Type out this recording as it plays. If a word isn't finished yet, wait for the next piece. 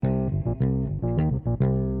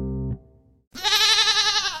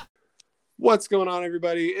What's going on,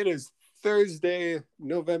 everybody? It is Thursday,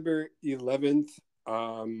 November 11th.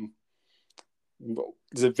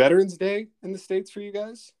 Is it Veterans Day in the States for you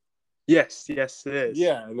guys? Yes, it is.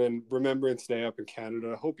 Yeah, and then Remembrance Day up in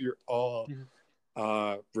Canada. Hope you're all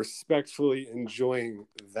Mhm. respectfully enjoying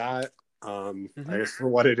that, I Mhm. guess for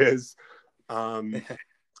what it is.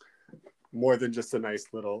 More than just a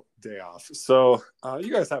nice little day off. So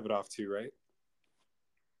you guys have it off too, right?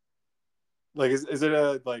 Like, is it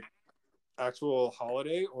a actual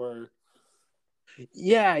holiday or?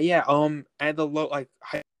 Yeah. At the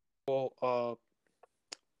high school,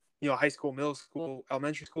 high school, middle school,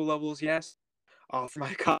 elementary school levels, yes. For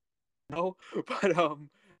my college, no, but Oh,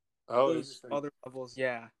 those interesting. other levels,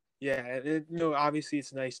 yeah. And obviously,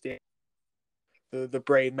 it's a nice day. The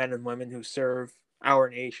brave men and women who serve our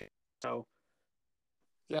nation. So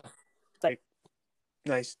Yeah. it's like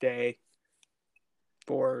nice day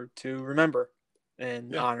to remember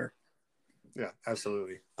and Yeah. honor. Yeah,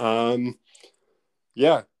 absolutely.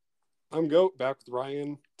 Yeah, I'm Goat back with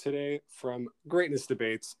Ryan today from Greatness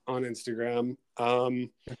Debates on Instagram.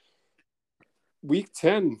 Week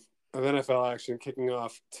 10 of NFL action kicking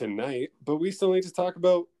off tonight, but we still need to talk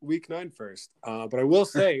about week 9 first. But I will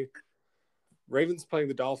say, Ravens playing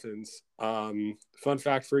the Dolphins. Fun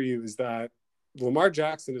fact for you is that Lamar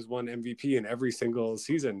Jackson has won MVP in every single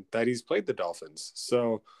season that he's played the Dolphins.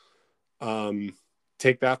 So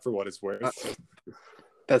take that for what it's worth.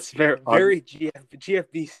 That's very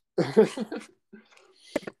GFB.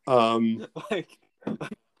 like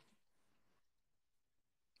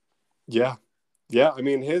Yeah. I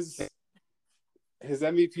mean, his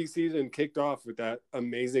MVP season kicked off with that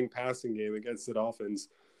amazing passing game against the Dolphins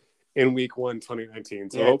in Week 1, 2019.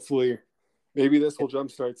 So yeah. hopefully, maybe this will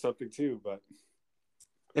jumpstart something too. But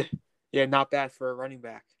Yeah, not bad for a running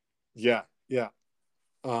back. yeah.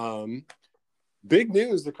 Big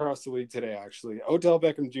news across the league today. Actually, Odell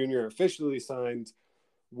Beckham Jr. officially signed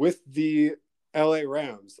with the LA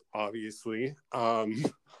Rams. Obviously, they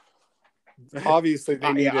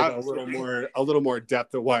needed a little more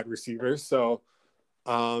depth at wide receiver. So,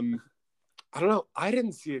 I don't know. I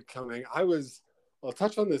didn't see it coming. I'll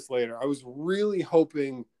touch on this later. I was really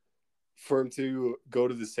hoping for him to go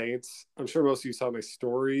to the Saints. I'm sure most of you saw my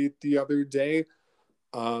story the other day.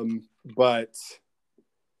 But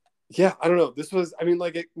yeah, I don't know.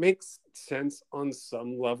 It makes sense on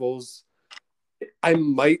some levels. I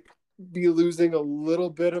might be losing a little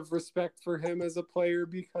bit of respect for him as a player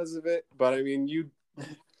because of it. But I mean, you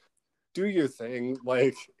do your thing.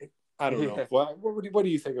 I don't know. What do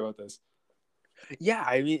you think about this? Yeah,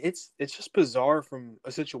 I mean it's just bizarre from a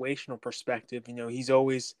situational perspective. He's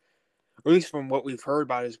always, or at least from what we've heard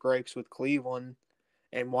about his gripes with Cleveland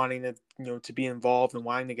and wanting to be involved and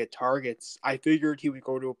wanting to get targets. I figured he would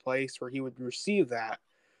go to a place where he would receive that,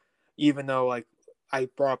 even though I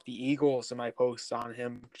brought up the Eagles in my posts on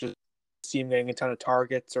him, just see him getting a ton of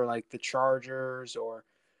targets, or like the Chargers or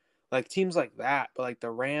like teams like that. But like the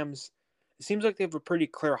Rams, it seems like they have a pretty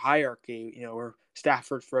clear hierarchy, where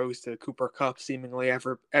Stafford throws to Cooper Kupp seemingly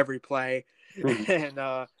every play, and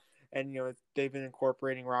they've been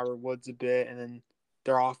incorporating Robert Woods a bit, and then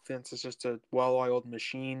their offense is just a well-oiled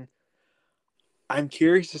machine. I'm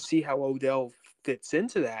curious to see how Odell fits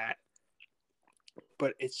into that,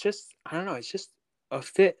 but it's just, I don't know, it's just a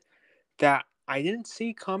fit that I didn't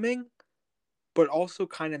see coming, but also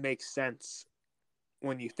kind of makes sense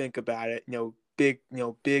when you think about it. Big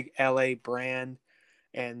LA brand,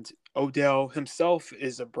 and Odell himself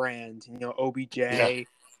is a brand. Yeah. OBJ,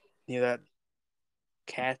 that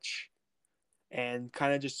catch, and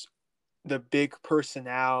kind of just the big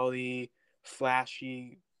personality,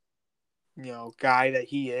 flashy, guy that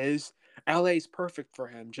he is. LA's perfect for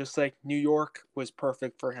him, just like New York was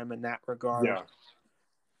perfect for him in that regard. Yeah.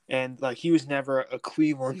 And like he was never a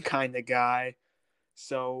Cleveland kind of guy.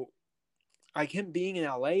 So like him being in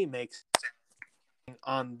LA makes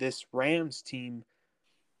on this Rams team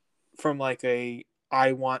from like a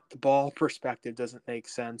I want the ball perspective doesn't make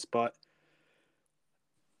sense, but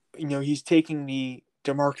he's taking the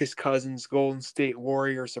DeMarcus Cousins Golden State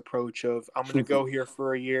Warriors approach of I'm going to go here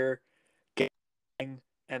for a year, get and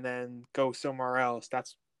then go somewhere else.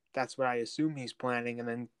 That's what I assume he's planning, and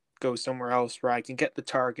then go somewhere else where I can get the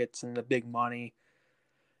targets and the big money.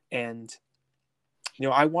 And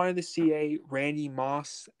I wanted to see a Randy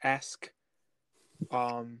Moss-esque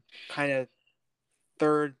kind of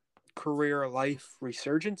third career life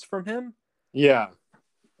resurgence from him, Yeah.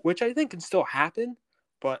 which I think can still happen,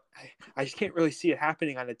 but I just can't really see it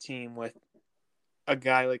happening on a team with a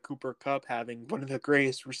guy like Cooper Kupp having one of the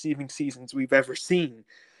greatest receiving seasons we've ever seen.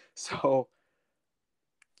 So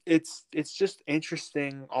it's just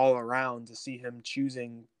interesting all around to see him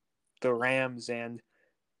choosing the Rams, and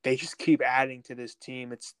they just keep adding to this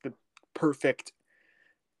team. It's the perfect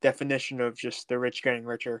definition of just the rich getting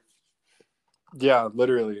richer. Yeah,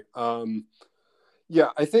 literally. Yeah,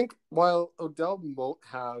 I think while Odell won't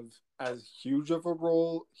have as huge of a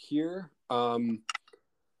role here,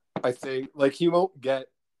 I think like he won't get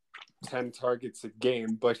 10 targets a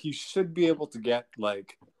game, but he should be able to get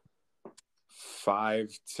like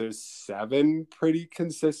 5 to 7 pretty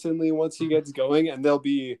consistently once he gets going, and they'll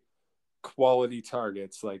be quality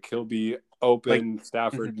targets. Like he'll be open. Like,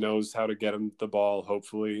 Stafford knows how to get him the ball,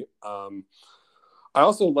 hopefully. I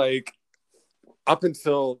also like up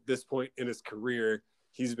until this point in his career,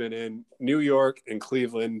 he's been in New York and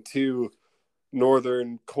Cleveland, two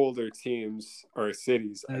northern colder teams or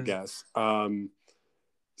cities, I guess.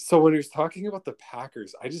 So when he was talking about the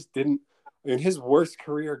Packers, I just didn't. I mean, his worst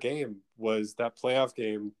career game was that playoff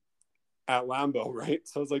game at Lambeau, right?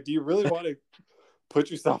 So I was like, do you really want to put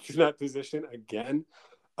yourself in that position again?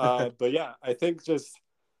 But yeah, I think just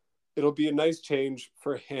it'll be a nice change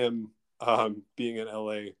for him being in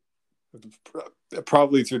LA,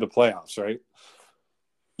 probably through the playoffs, right?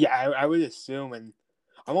 yeah, I would assume, and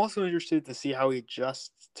I'm also interested to see how he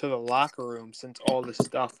adjusts to the locker room since all this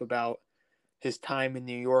stuff about his time in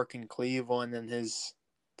New York and Cleveland and his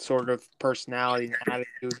sort of personality and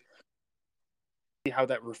attitude. See how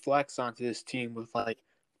that reflects onto this team with like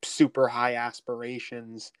super high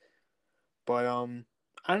aspirations. But I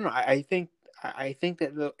don't know. I think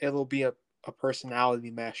that it'll be a personality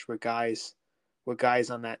mesh with guys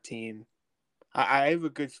on that team. I have a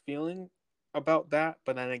good feeling about that,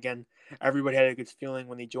 but then again, everybody had a good feeling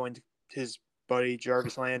when he joined his buddy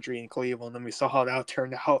Jarvis Landry in Cleveland, and we saw how that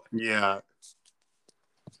turned out. Yeah,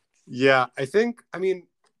 I mean,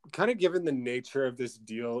 kind of given the nature of this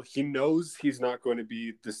deal, he knows he's not going to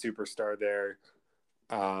be the superstar there.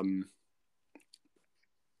 I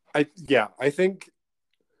think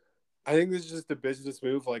this is just a business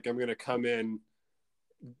move. Like, I'm going to come in,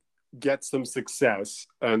 get some success,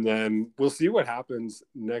 and then we'll see what happens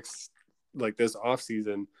next, like this off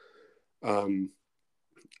season.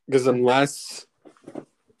 Because unless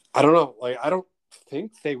I don't know, like I don't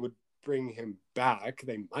think they would bring him back.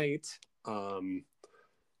 They might. I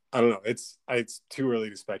don't know. It's too early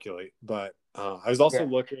to speculate. But I was also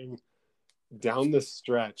looking down the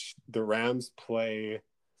stretch. The Rams play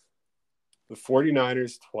the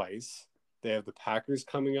 49ers twice. They have the Packers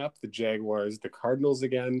coming up, the Jaguars, the Cardinals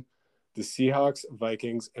again, the Seahawks,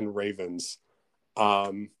 Vikings, and Ravens.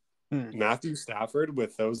 Matthew Stafford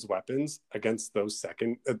with those weapons against those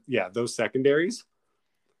secondaries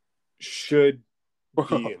should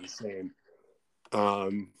be insane.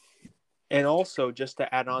 And also, just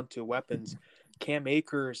to add on to weapons, Cam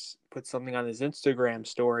Akers put something on his Instagram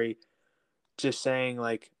story, just saying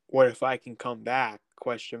like, "What if I can come back?"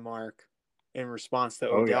 Question mark, in response to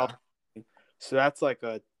Odell. Yeah. So that's like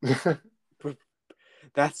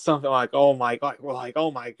that's something like, oh my god, we're like,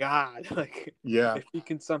 oh my god, like, if he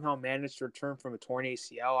can somehow manage to return from a torn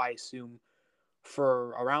ACL, I assume for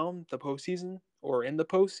around the postseason or in the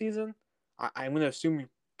postseason, I'm going to assume he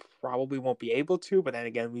probably won't be able to. But then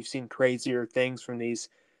again, we've seen crazier things from these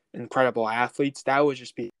incredible athletes. That would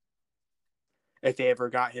just be if they ever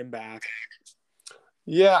got him back.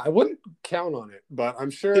 Yeah, I wouldn't count on it, but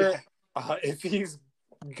I'm sure if he's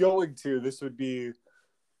going to, this would be,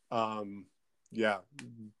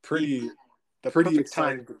 pretty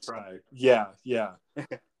exciting to try. Yeah.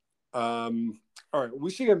 All right, we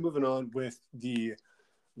should get moving on with the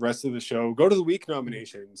rest of the show. Go to the week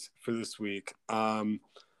nominations for this week.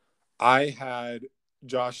 I had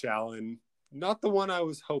Josh Allen, not the one I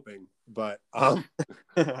was hoping, but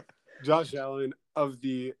Josh Allen of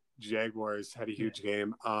the Jaguars had a huge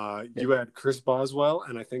game. You had Chris Boswell,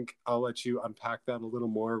 and I think I'll let you unpack that a little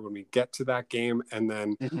more when we get to that game. And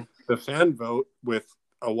then the fan vote with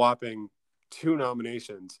a whopping 2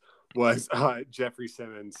 nominations was Jeffrey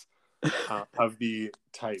Simmons of the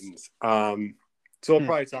Titans. So we'll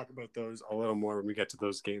probably talk about those a little more when we get to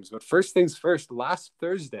those games. But first things first, last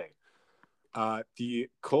Thursday, the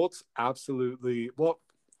Colts absolutely, well,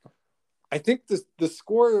 I think the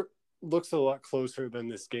score looks a lot closer than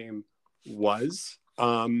this game was.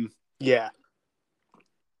 Yeah,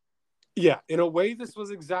 in a way, this was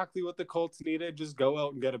exactly what the Colts needed. Just go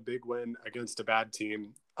out and get a big win against a bad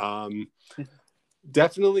team.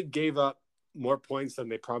 Definitely gave up more points than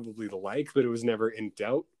they probably like, but it was never in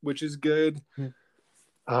doubt, which is good.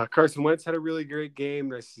 Carson Wentz had a really great game.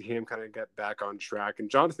 Nice to see him kind of get back on track. And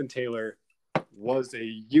Jonathan Taylor was a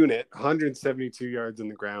unit, 172 yards on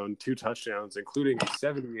the ground, 2 touchdowns, including a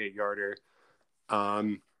 78-yarder.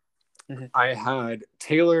 I had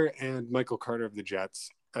Taylor and Michael Carter of the Jets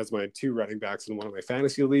as my 2 running backs in one of my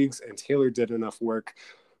fantasy leagues, and Taylor did enough work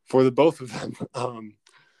for the both of them,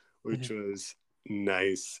 which was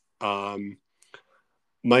nice.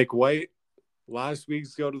 Mike White, last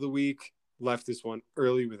week's go to the week, left this one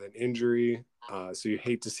early with an injury, so you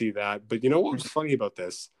hate to see that. But you know what was funny about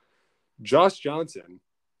this? Josh Johnson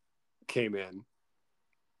came in,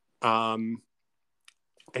 and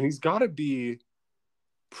he's got to be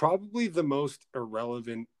probably the most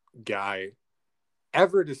irrelevant guy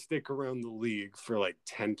ever to stick around the league for like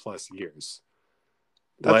 10 plus years.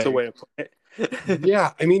 That's the way to put it.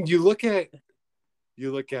 Yeah, I mean, you look at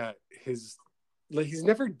his, like, he's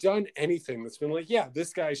never done anything that's been like, yeah,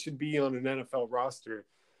 this guy should be on an NFL roster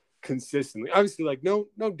consistently. Obviously, like, no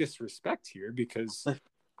disrespect here, because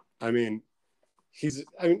I mean, he's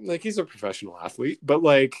a professional athlete, but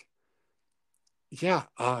like, yeah,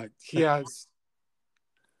 he has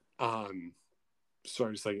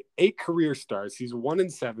just like 8 career starts. He's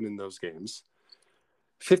 1-7 in those games.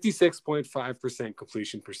 56.5%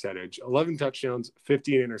 completion percentage, 11 touchdowns,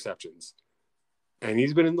 15 interceptions. And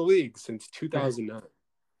he's been in the league since 2009.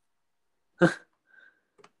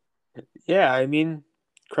 Yeah, I mean,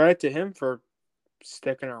 credit to him for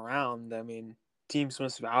sticking around. I mean, teams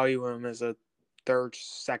must value him as a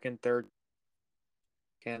second, third.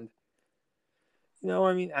 And,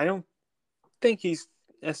 I mean, I don't think he's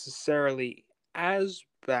necessarily as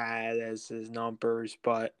bad as his numbers,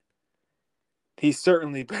 but he's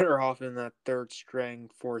certainly better off in that third string,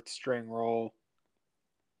 fourth string role.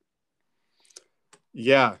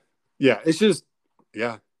 Yeah. It's just,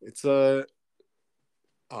 it's I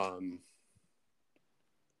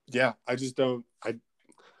just don't,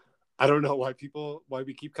 I don't know why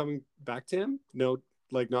we keep coming back to him. No,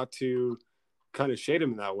 like, not to kind of shade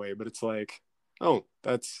him in that way, but it's like, oh,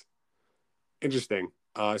 that's interesting.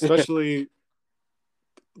 Especially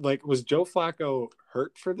like, was Joe Flacco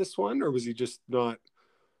hurt for this one, or was he just not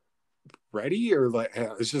ready, or like,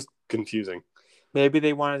 it's just confusing. Maybe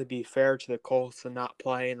they wanted to be fair to the Colts and not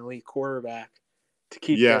play an elite quarterback to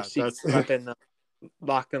keep their secret weapon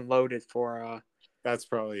locked and loaded for that's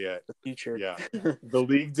probably it. The future. Yeah. The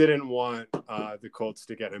league didn't want the Colts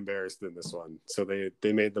to get embarrassed in this one, so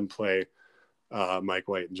they made them play Mike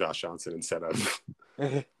White and Josh Johnson instead of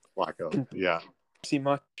Flacco. Yeah. See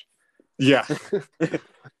much? Yeah.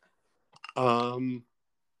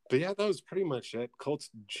 But yeah, that was pretty much it. Colts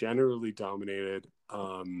generally dominated.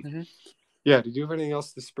 Yeah, did you have anything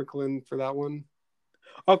else to sprinkle in for that one?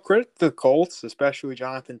 I'll credit the Colts, especially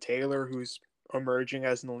Jonathan Taylor, who's emerging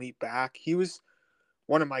as an elite back. He was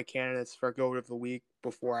one of my candidates for Goat of the Week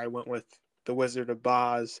before I went with the Wizard of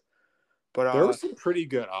Boz. But there were some pretty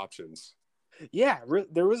good options. Yeah,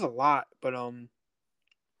 there was a lot. But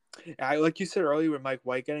like you said earlier with Mike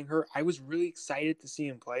White getting hurt, I was really excited to see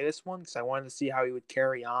him play this one because I wanted to see how he would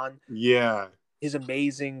carry on. Yeah. His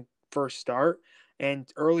amazing first start.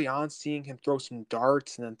 And early on, seeing him throw some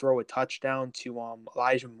darts and then throw a touchdown to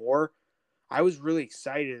Elijah Moore, I was really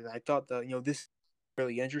excited. And I thought this is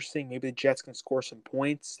really interesting. Maybe the Jets can score some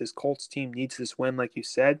points. This Colts team needs this win, like you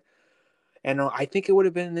said. And I think it would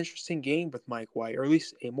have been an interesting game with Mike White, or at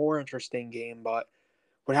least a more interesting game. But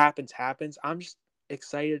what happens, happens. I'm just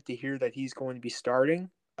excited to hear that he's going to be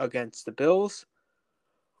starting against the Bills.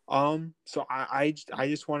 So I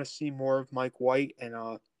just want to see more of Mike White,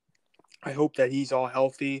 and I hope that he's all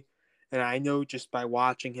healthy. And I know just by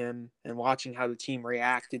watching him and watching how the team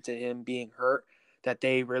reacted to him being hurt, that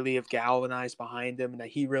they really have galvanized behind him and that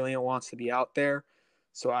he really wants to be out there.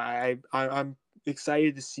 So I'm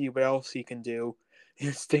excited to see what else he can do.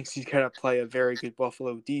 He thinks he's going to play a very good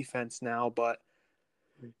Buffalo defense now. But,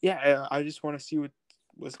 yeah, I just want to see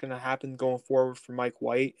what's going to happen going forward for Mike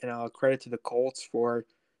White. And credit to the Colts for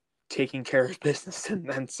taking care of business and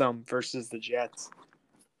then some versus the Jets.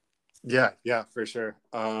 Yeah, for sure.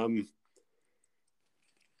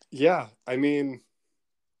 Yeah, I mean,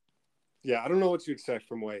 I don't know what to expect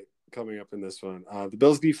from White coming up in this one. The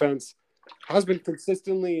Bills defense has been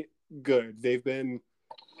consistently good. They've been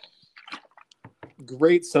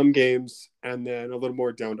great some games and then a little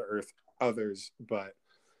more down to earth others, but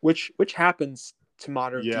which happens to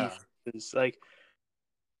modern defenses. Like,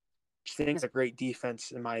 I think it's a great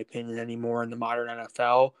defense in my opinion anymore in the modern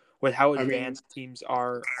NFL with how advanced teams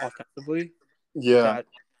are offensively. Yeah. That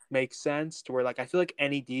makes sense to where, like, I feel like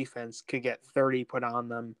any defense could get 30 put on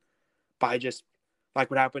them by just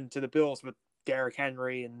like what happened to the Bills with Derrick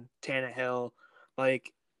Henry and Tannehill.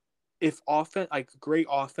 Like, if great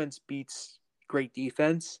offense beats great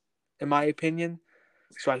defense, in my opinion.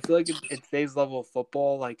 So I feel like at today's level of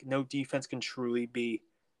football, like, no defense can truly be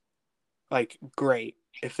like great.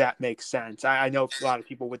 if that makes sense. I know a lot of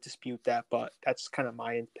people would dispute that, but that's kind of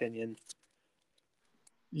my opinion.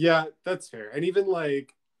 Yeah, that's fair. And even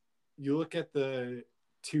like you look at the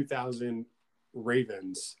 2000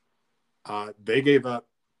 Ravens, they gave up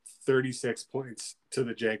 36 points to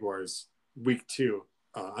the Jaguars week 2.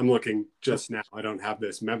 I'm looking just now. I don't have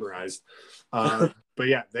this memorized. But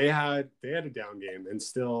yeah, they had a down game and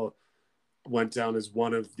still went down as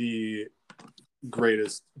one of the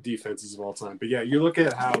greatest defenses of all time. But yeah, you look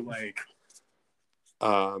at how like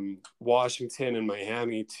Washington and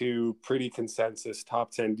Miami, two pretty consensus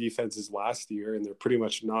top 10 defenses last year, and they're pretty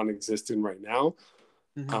much non-existent right now.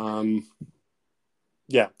 Mm-hmm.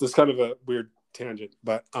 Yeah, this kind of a weird tangent,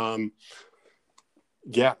 but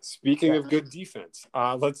yeah, speaking of good defense,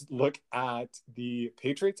 let's look at the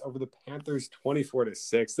Patriots over the Panthers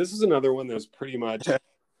 24-6. This is another one that was pretty much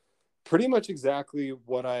exactly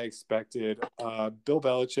what I expected. Bill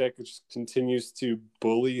Belichick just continues to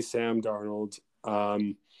bully Sam Darnold.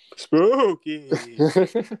 Spooky.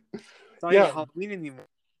 Yeah.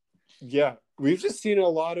 Yeah, we've just seen a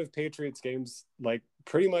lot of Patriots games like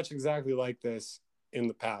pretty much exactly like this in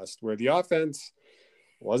the past, where the offense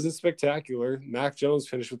wasn't spectacular. Mac Jones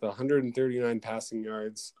finished with 139 passing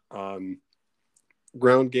yards.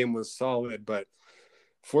 Ground game was solid, but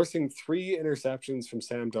forcing 3 interceptions from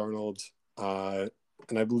Sam Darnold, and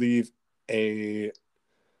I believe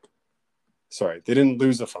Sorry, they didn't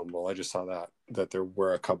lose a fumble. I just saw that there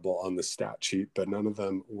were a couple on the stat sheet, but none of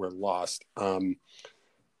them were lost. But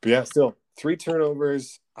yeah, still 3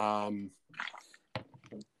 turnovers.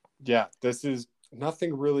 Yeah, this is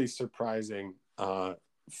nothing really surprising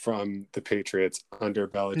from the Patriots under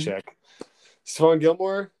Belichick. Stephon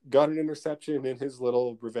Gilmore got an interception in his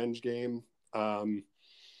little revenge game.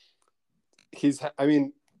 He's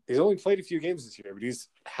only played a few games this year, but he's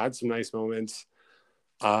had some nice moments.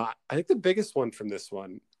 I think the biggest one from this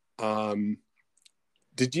one,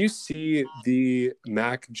 did you see the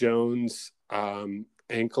Mac Jones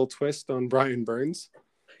ankle twist on Brian Burns?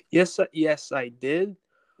 Yes, I did.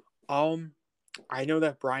 I know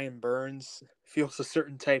that Brian Burns feels a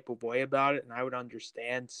certain type of way about it, and I would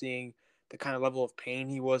understand seeing the kind of level of pain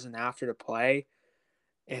he was in after the play.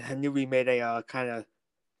 And I knew he made a kind of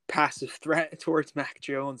passive threat towards Mac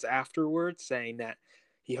Jones afterwards, saying that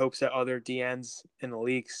he hopes that other DNs in the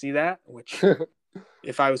league see that, which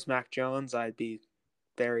if I was Mac Jones, I'd be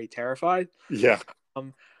very terrified. Yeah.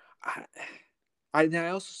 I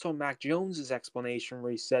also saw Mac Jones's explanation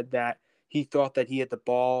where he said that he thought that he had the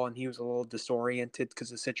ball and he was a little disoriented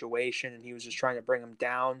because of the situation and he was just trying to bring him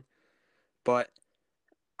down. But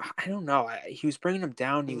I don't know. He was bringing him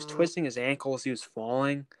down. He was twisting his ankles. He was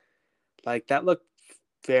falling. Like, that looked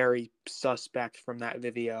very suspect from that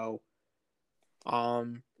video. I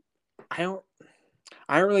don't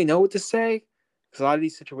really know what to say because a lot of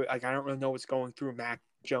these situations, like, I don't really know what's going through Mac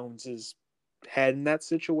Jones's head in that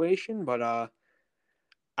situation. But I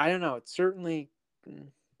don't know. It's certainly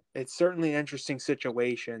an interesting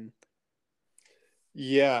situation.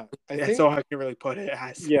 Yeah, that's all I can really put it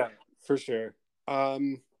as. Yeah, for sure.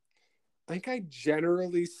 I think I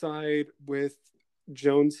generally side with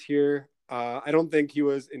Jones here. I don't think he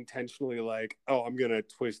was intentionally like, oh, I'm going to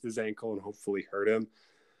twist his ankle and hopefully hurt him.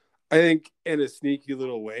 I think in a sneaky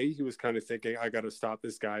little way, he was kind of thinking, I got to stop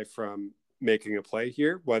this guy from making a play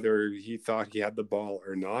here, whether he thought he had the ball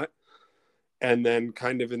or not. And then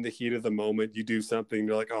kind of in the heat of the moment, you do something,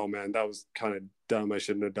 you're like, oh man, that was kind of dumb. I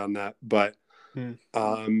shouldn't have done that. But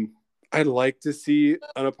I'd like to see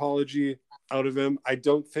an apology out of him. I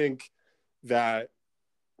don't think that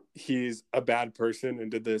he's a bad person and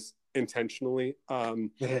did this intentionally.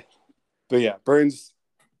 But yeah, Burns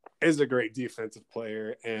is a great defensive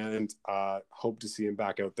player and hope to see him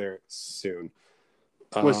back out there soon.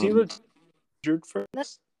 Was he injured for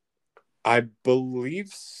this? I believe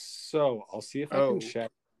so. I'll see if I can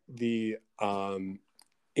check the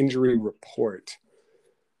injury report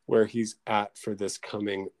where he's at for this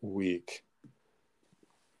coming week.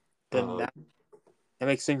 Then that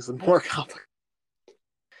makes things more complicated.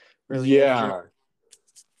 Really yeah. Injured.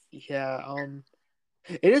 Yeah.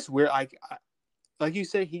 It is weird. Like you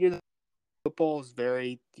said, football is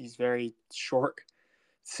these very short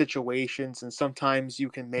situations, and sometimes you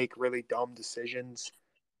can make really dumb decisions.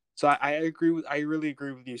 So I really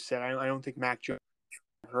agree with you, Sid. I don't think Mac Jones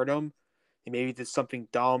hurt him. He maybe did something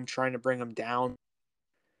dumb trying to bring him down.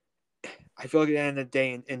 I feel like at the end of the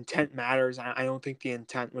day, intent matters. I don't think the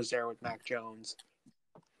intent was there with Mac Jones.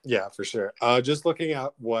 Yeah, for sure. Just looking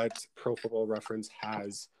at what Pro Football Reference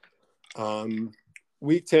has,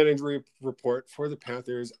 Week 10 injury report for the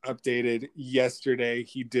Panthers updated yesterday.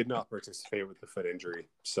 He did not participate with the foot injury.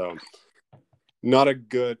 So not a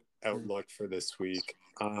good outlook for this week.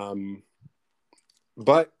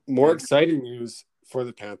 But more exciting news for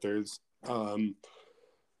the Panthers.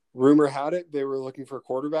 Rumor had it they were looking for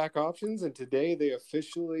quarterback options, and today they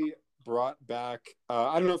officially brought back,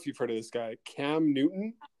 I don't know if you've heard of this guy, Cam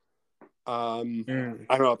Newton. I don't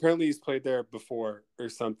know. Apparently he's played there before or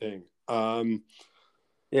something.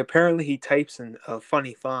 Apparently he types in a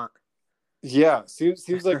funny font. Yeah, seems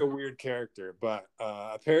like a weird character, but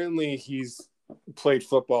apparently he's played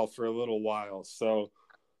football for a little while. So,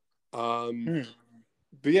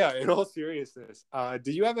 but yeah, in all seriousness,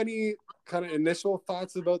 do you have any kind of initial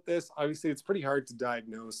thoughts about this? Obviously, it's pretty hard to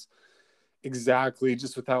diagnose exactly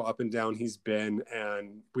just with how up and down he's been,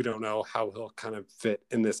 and we don't know how he'll kind of fit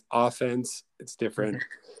in this offense. It's different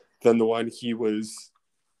than the one he was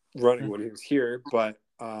running when he was here, but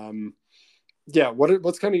yeah,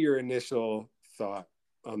 what's kind of your initial thought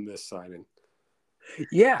on this signing?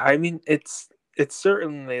 Yeah, I mean, it's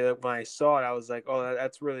certainly, when I saw it, I was like, oh,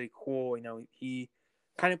 that's really cool. He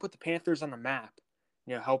kind of put the Panthers on the map.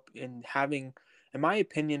 Help in having, in my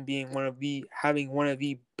opinion, having one of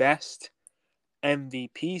the best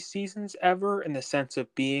MVP seasons ever, in the sense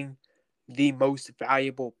of being the most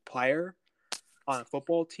valuable player on a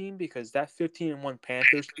football team, because that 15-1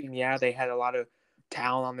 Panthers team, yeah, they had a lot of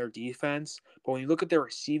talent on their defense, but when you look at their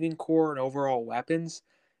receiving core and overall weapons,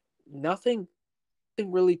 nothing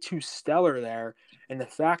really too stellar there. And the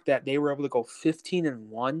fact that they were able to go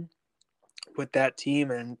 15-1 with that team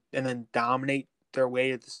and then dominate their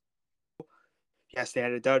way to the, yes, they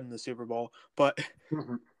had a dud in the Super Bowl, but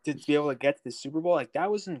to be able to get to the Super Bowl, like, that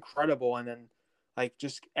was incredible. And then, like,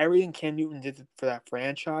 just everything Cam Newton did for that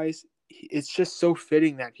franchise, it's just so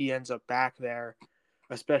fitting that he ends up back there,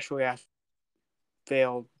 especially after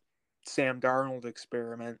failed Sam Darnold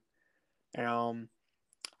experiment. And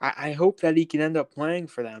I hope that he can end up playing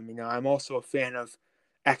for them. I'm also a fan of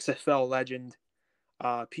XFL legend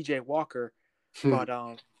PJ Walker, but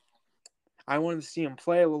I wanted to see him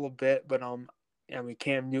play a little bit. But I mean,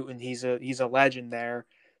 Cam Newton, he's a legend there,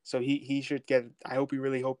 so he should get. I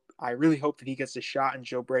really hope that he gets a shot in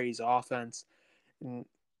Joe Brady's offense and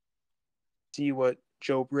see what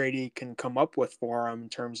Joe Brady can come up with for him in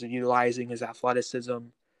terms of utilizing his athleticism.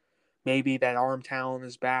 Maybe that arm talent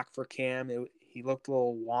is back for Cam. He looked a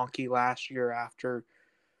little wonky last year after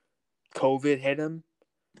COVID hit him.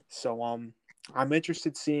 So I'm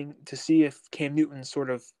interested to see if Cam Newton sort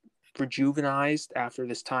of rejuvenized after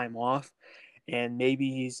this time off, and maybe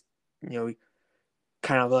he's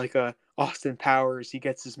kind of like a Austin Powers. He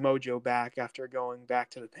gets his mojo back after going back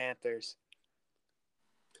to the Panthers.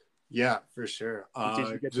 Yeah, for sure. Did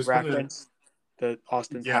you get the Just reference? The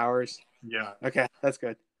Austin Powers? Yeah. Okay, that's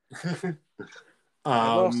good.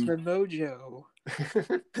 I lost my mojo.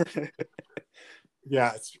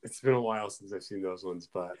 Yeah, it's been a while since I've seen those ones,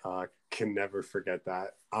 but can never forget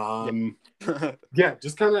that. Yeah,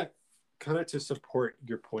 just kind of to support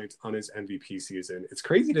your point on his MVP season. It's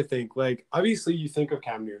crazy to think, like, obviously you think of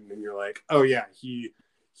Cam Newton and you're like, oh yeah, he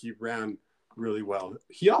ran really well.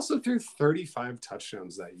 He also threw 35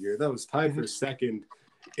 touchdowns that year. That was tied for second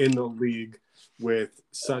in the league with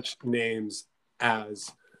such names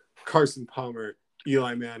as Carson Palmer,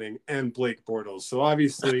 Eli Manning, and Blake Bortles. So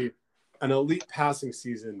obviously an elite passing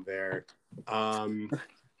season there.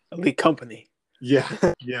 Elite company. Yeah.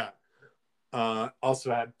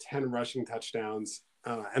 Also had 10 rushing touchdowns.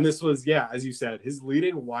 And this was, yeah, as you said, his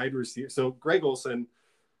leading wide receiver. So Greg Olsen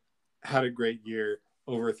had a great year,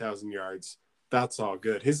 over 1,000 yards. That's all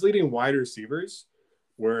good. His leading wide receivers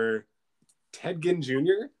were Ted Ginn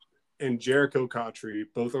Jr. and Jericho Cotchery,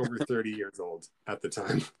 both over 30 years old at the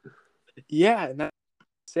time. Yeah, and I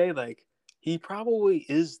say, like, he probably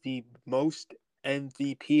is the most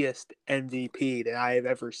MVP-est MVP that I have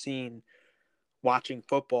ever seen watching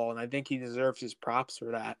football, and I think he deserves his props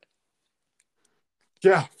for that.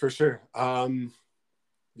 Yeah, for sure.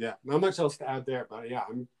 Yeah, not much else to add there, but yeah,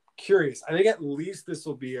 I'm curious. I think at least this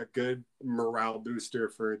will be a good morale booster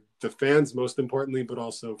for the fans, most importantly, but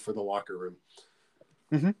also for the locker room.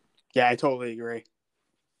 Mm-hmm. Yeah, I totally agree.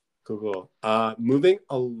 Cool. Moving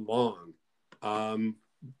along,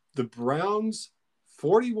 the Browns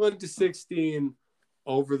 41-16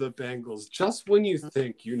 over the Bengals. Just when you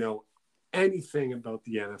think you know anything about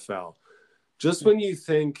the NFL, just when you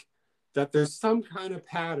think that there's some kind of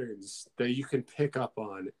patterns that you can pick up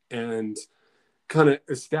on and kind of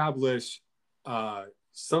establish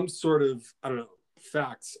some sort of, I don't know,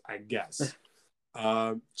 facts, I guess.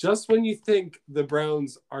 Just when you think the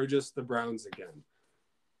Browns are just the Browns again,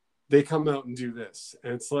 they come out and do this.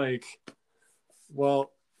 And it's like,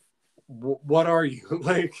 well, what are you?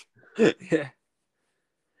 Like, yeah.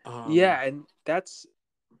 Yeah, and that's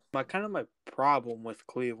my problem with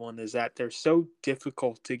Cleveland is that they're so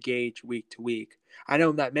difficult to gauge week to week. I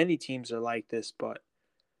know that many teams are like this, but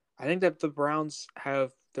I think that the Browns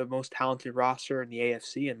have the most talented roster in the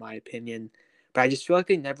AFC, in my opinion. But I just feel like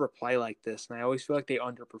they never play like this, and I always feel like they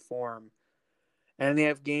underperform. And they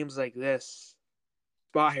have games like this,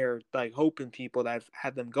 inspire like hope in people that have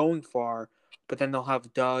had them going far, but then they'll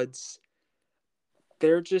have duds.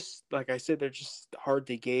 They're just like I said, they're just hard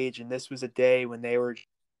to gauge. And this was a day when they were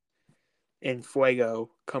in fuego,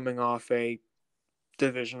 coming off a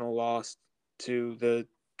divisional loss to the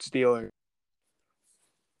Steelers.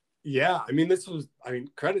 Yeah,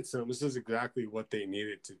 credit to them. This is exactly what they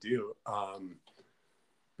needed to do.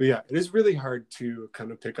 But yeah, it is really hard to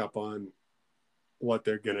kind of pick up on what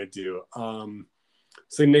they're going to do.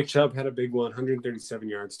 So Nick Chubb had a big one, 137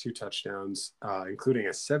 yards, 2 touchdowns, including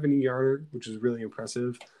a 70-yarder, which is really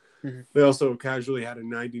impressive. Mm-hmm. They also casually had a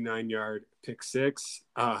 99-yard pick six.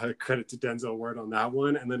 Credit to Denzel Ward on that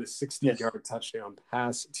one. And then a 60-yard touchdown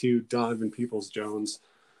pass to Donovan Peoples-Jones.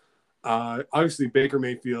 Obviously, Baker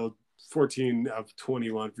Mayfield, 14 of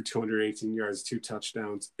 21 for 218 yards, 2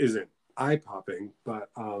 touchdowns, isn't eye-popping. But,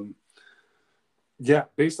 yeah,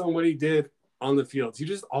 based on what he did on the field, he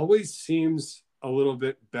just always seems a little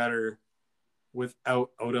bit better without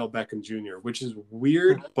Odell Beckham Jr., which is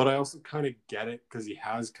weird, but I also kind of get it because he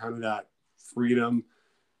has kind of that freedom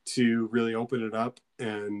to really open it up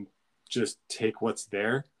and just take what's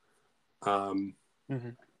there.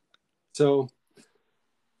 So,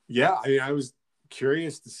 yeah, I was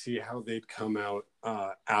curious to see how they'd come out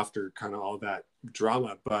after kind of all that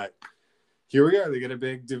drama, but here we are. They get a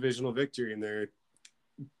big divisional victory, and they're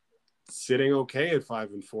sitting okay at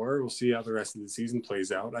 5-4. We'll see how the rest of the season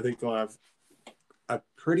plays out. I think they'll have a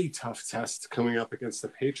pretty tough test coming up against the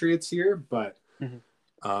Patriots here, but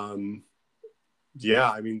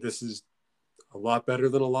yeah, this is a lot better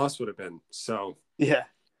than a loss would have been. So yeah,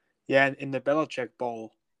 in the Belichick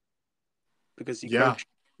Bowl, because he coached.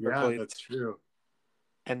 Yeah, that's true.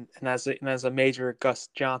 And as a major Gus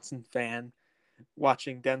Johnson fan,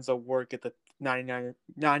 watching Denzel Ward get the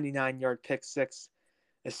 99-yard pick six,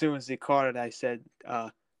 as soon as he caught it, I said,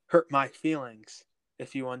 "Hurt my feelings."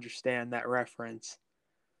 If you understand that reference.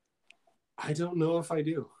 I don't know if I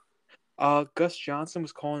do. Gus Johnson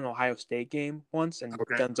was calling an Ohio State game once, and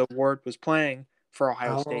Denzel Ward was playing for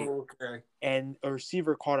Ohio State. Okay. And a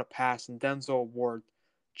receiver caught a pass, and Denzel Ward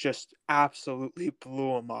just absolutely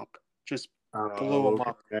blew him up. Blew him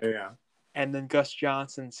up. Yeah. And then Gus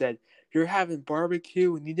Johnson said, "You're having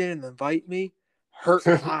barbecue and you didn't invite me? Hurt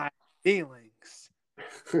my feelings."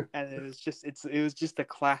 And it was just a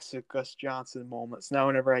classic Gus Johnson moment. So now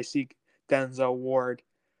whenever I see Denzel Ward,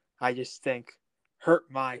 I just think, hurt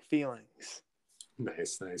my feelings.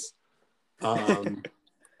 Nice.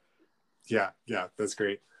 Yeah, that's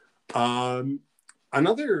great.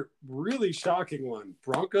 Another really shocking one.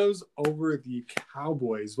 Broncos over the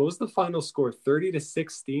Cowboys. What was the final score?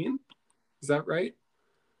 30-16? Is that right?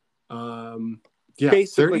 Yeah,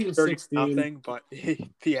 basically 30-16. Nothing, but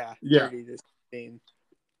yeah, 30-16.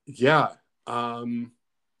 Yeah.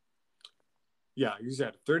 Yeah, you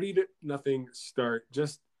said 30-0 start.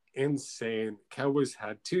 Just insane. Cowboys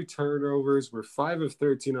had 2 turnovers. We're 5 of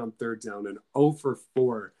 13 on third down and 0 for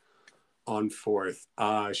 4 on fourth.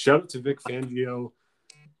 Shout out to Vic Fangio.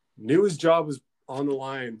 Knew his job was on the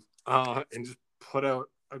line and just put out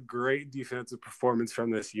a great defensive performance from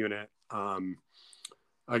this unit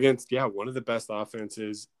against, one of the best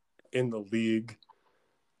offenses in the league.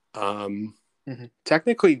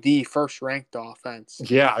 Technically the first ranked offense.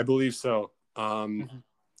 Yeah, I believe so.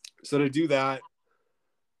 So to do that,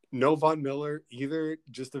 no Von Miller either,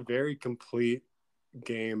 just a very complete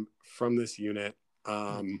game from this unit.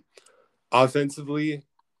 Offensively,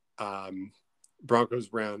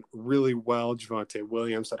 Broncos ran really well. Javonte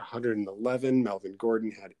Williams had 111. Melvin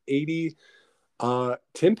Gordon had 80.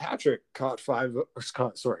 Tim Patrick caught 4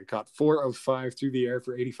 of 5 through the air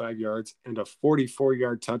for 85 yards and a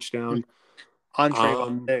 44-yard touchdown. On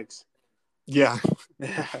Trayvon Diggs. Yeah.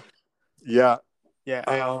 Yeah.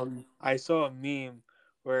 I saw a meme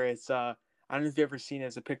where it's I don't know if you've ever seen it.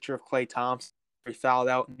 It's a picture of Klay Thompson. He fouled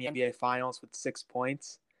out in the NBA Finals with 6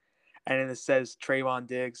 points. And then it says Trayvon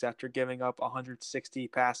Diggs after giving up 160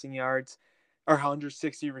 passing yards or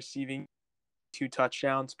 160 receiving, 2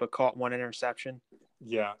 touchdowns, but caught 1 interception.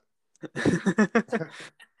 Yeah.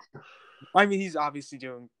 I mean, he's obviously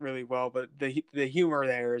doing really well, but the humor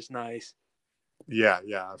there is nice. Yeah,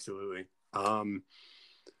 absolutely.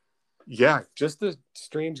 Yeah, just a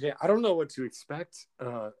strange game. I don't know what to expect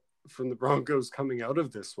from the Broncos coming out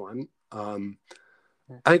of this one.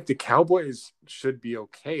 I think the Cowboys should be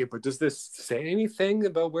okay, but does this say anything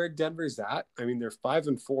about where Denver's at? I mean, they're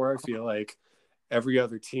 5-4. I feel like every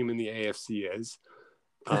other team in the AFC is.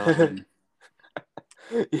 Yeah.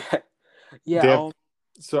 They Yeah. have,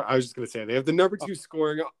 so I was just going to say, they have the number 2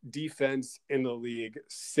 scoring defense in the league,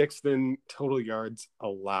 6th in total yards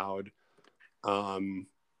allowed. And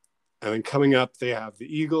then coming up, they have the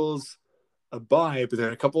Eagles, a bye, but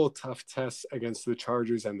then a couple of tough tests against the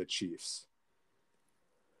Chargers and the Chiefs.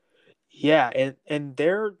 Yeah, and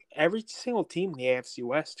they're every single team in the AFC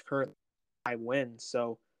West currently 5 wins.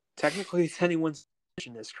 So technically, it's anyone's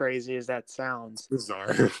decision, as crazy as that sounds.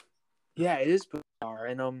 Bizarre. Yeah, it is bizarre.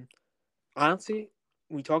 And honestly,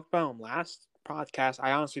 we talked about them last podcast.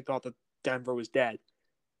 I honestly thought that Denver was dead.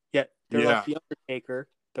 Yet they're like the Undertaker,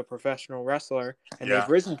 the professional wrestler, and they've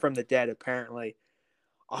risen from the dead apparently.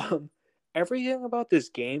 Everything about this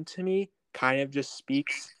game to me kind of just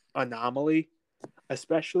speaks anomaly,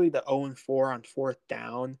 especially the 0-4 on 4th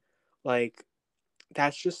down. Like,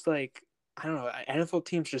 that's just like, I don't know, NFL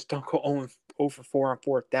teams just don't go 0-4 on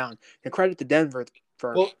 4th down. And credit to Denver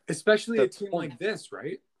for especially a team like this,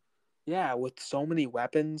 right? Yeah, with so many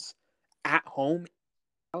weapons at home,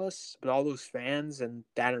 Dallas, with all those fans and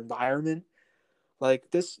that environment. Like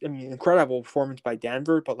this, I mean, incredible performance by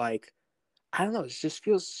Denver, but like, I don't know, it just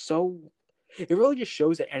feels so. It really just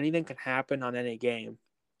shows that anything can happen on any game,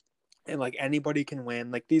 and like anybody can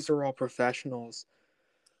win. Like these are all professionals,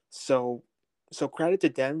 so credit to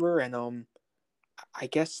Denver, and I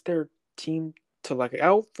guess their team to look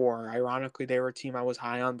out for. Ironically, they were a team I was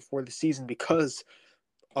high on before the season because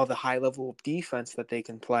of the high level of defense that they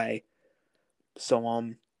can play. So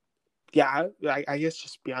yeah, I guess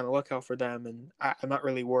just be on the lookout for them, and I'm not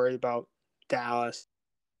really worried about Dallas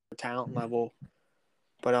talent level,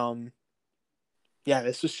 but yeah,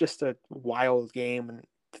 this was just a wild game, and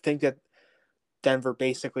to think that Denver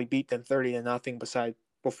basically beat them 30-0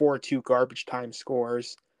 before 2 garbage time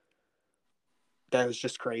scores, that was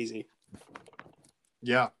just crazy.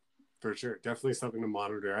 Yeah, for sure. Definitely something to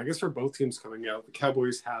monitor. I guess for both teams coming out, the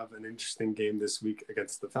Cowboys have an interesting game this week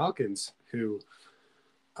against the Falcons, who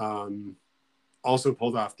also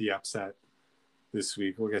pulled off the upset this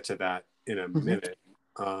week. We'll get to that in a minute.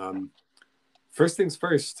 First things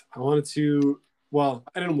first, I wanted to, well,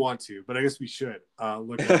 I didn't want to, but I guess we should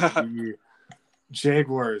look at the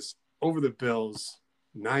Jaguars over the Bills,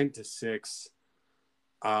 9-6.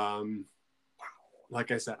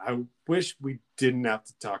 Like I said, I wish we didn't have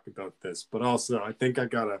to talk about this, but also I think I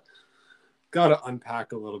gotta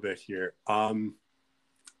unpack a little bit here. I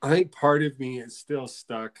think part of me is still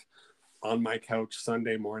stuck on my couch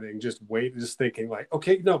Sunday morning, just thinking like,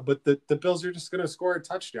 okay, no, but the Bills are just gonna score a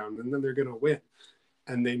touchdown and then they're gonna win,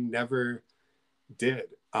 and they never did.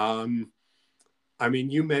 I mean,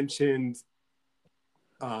 you mentioned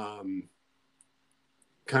kind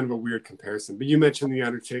of a weird comparison, but you mentioned the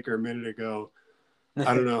Undertaker a minute ago.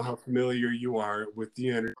 I don't know how familiar you are with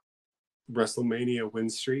the WrestleMania win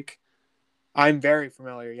streak. I'm very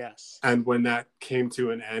familiar, yes. And when that came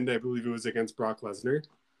to an end, I believe it was against Brock Lesnar.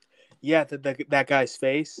 Yeah, that guy's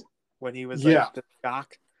face when he was like the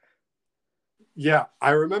shock. Yeah,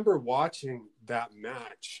 I remember watching that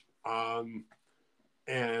match.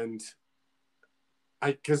 And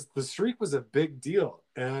because the streak was a big deal,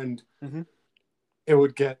 and it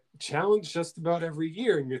would get challenged just about every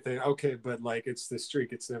year, and you think, okay, but like it's the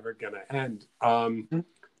streak, it's never gonna end. And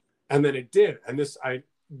then it did, and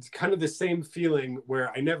kind of the same feeling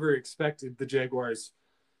where I never expected the Jaguars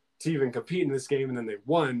to even compete in this game, and then they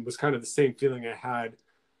won, was kind of the same feeling I had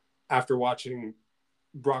after watching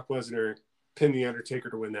Brock Lesnar pin the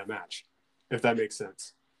Undertaker to win that match, if that makes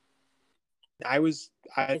sense.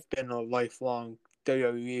 I've been a lifelong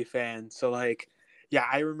WWE fan, so like, yeah,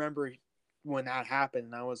 I remember when that happened,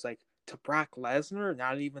 and I was like, to Brock Lesnar,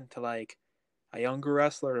 not even to like a younger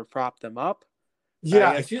wrestler to prop them up.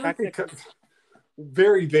 Yeah, I feel like they could.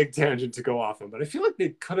 Very big tangent to go off on, but I feel like they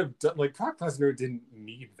could have done, like, Brock Lesnar didn't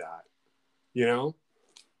need that, you know?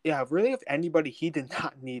 Yeah, really, if anybody, he did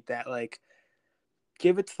not need that. Like,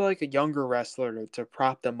 give it to like a younger wrestler to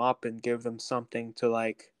prop them up and give them something to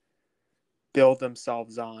like build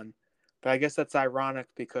themselves on. But I guess that's ironic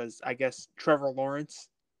because I guess Trevor Lawrence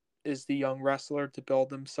is the young wrestler to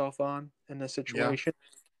build himself on in this situation. Yeah.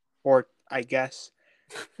 Or I guess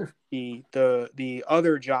the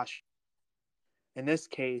other Josh, in this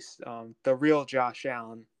case, the real Josh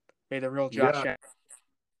Allen. May the real Josh Allen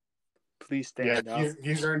please stand up.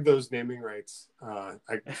 He's earned those naming rights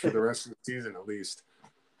for the rest of the season at least.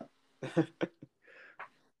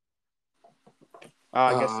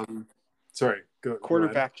 I guess sorry.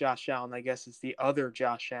 Quarterback Josh Allen, I guess, is the other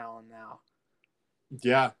Josh Allen now.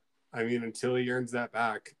 Yeah, I mean, until he earns that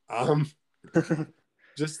back.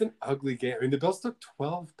 Just an ugly game. I mean, the Bills took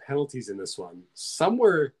 12 penalties in this one. Some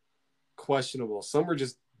were questionable. Some were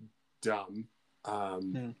just dumb.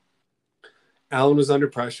 Allen was under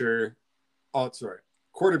pressure.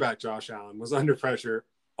 Quarterback Josh Allen was under pressure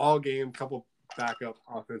all game. Couple backup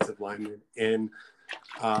offensive linemen, and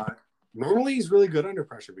normally he's really good under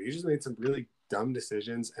pressure, but he just made some really dumb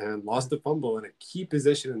decisions and lost a fumble in a key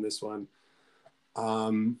position in this one.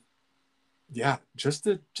 Yeah, just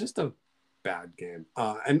a bad game.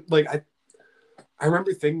 And like I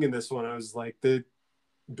remember thinking in this one, I was like, the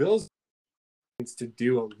Bills needs to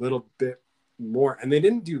do a little bit more, and they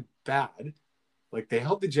didn't do bad. Like, they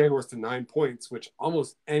held the Jaguars to 9 points, which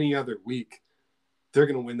almost any other week they're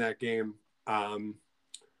going to win that game.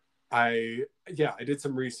 I did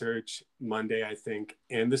some research Monday, I think,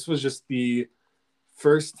 and this was just the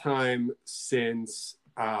first time since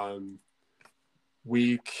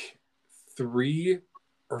week 3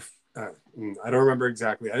 or I don't remember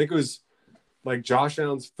exactly. I think it was like Josh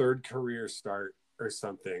Allen's third career start or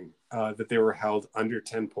something that they were held under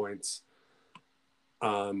 10 points.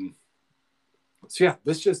 So yeah,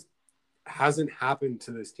 this just hasn't happened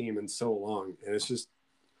to this team in so long, and it's just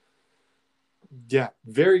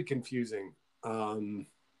very confusing.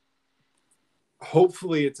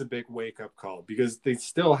 Hopefully it's a big wake-up call because they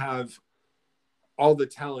still have all the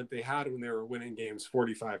talent they had when they were winning games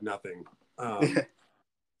 45-0.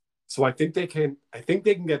 So I think they can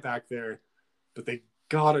get back there, but they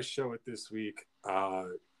gotta show it this week.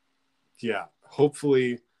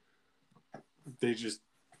 Hopefully they just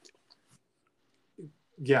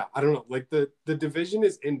I don't know. Like the division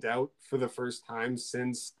is in doubt for the first time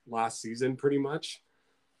since last season, pretty much,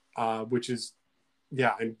 which is,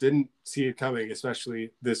 I didn't see it coming,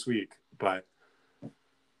 especially this week. But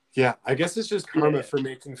I guess it's just karma for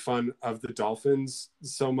making fun of the Dolphins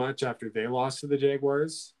so much after they lost to the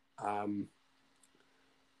Jaguars. Kind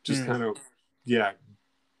of,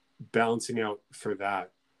 balancing out for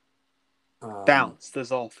that. Balanced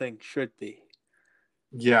as all things should be.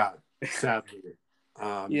 Yeah, sadly.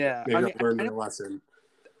 Maybe I'll learn my lesson.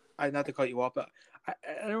 Not to cut you off, but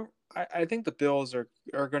I think the Bills are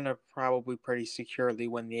going to probably pretty securely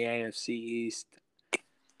win the AFC East.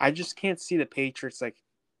 I just can't see the Patriots like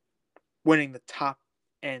winning the top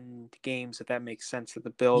end games, if that makes sense, that the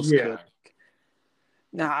Bills could.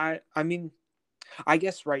 Now, I mean, I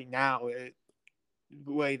guess right now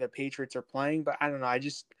the way the Patriots are playing, but I don't know.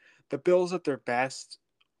 The Bills at their best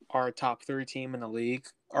are a top 3 team in the league,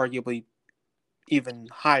 arguably even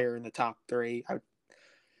higher in the top 3.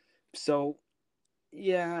 So,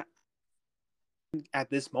 yeah, at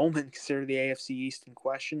this moment, consider the AFC East in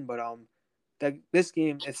question, but this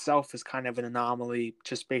game itself is kind of an anomaly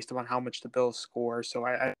just based on how much the Bills score. So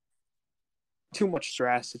I too much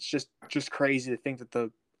stress. It's just crazy to think that the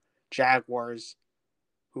Jaguars,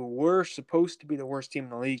 who were supposed to be the worst team in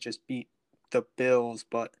the league, just beat the Bills.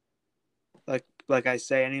 But like I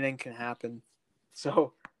say, anything can happen.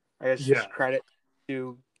 So I guess just credit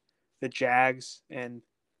to the Jags and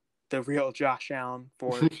the real Josh Allen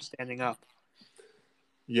for standing up.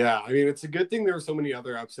 Yeah, I mean, it's a good thing there were so many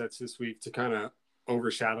other upsets this week to kind of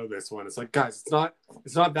overshadow this one. It's like, guys,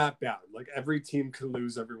 it's not that bad. Like, every team can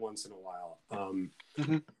lose every once in a while.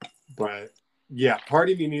 But part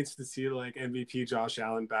of me needs to see like MVP Josh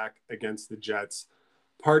Allen back against the Jets.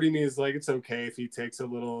 Part of me is like, it's okay if he takes a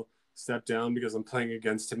little step down because I'm playing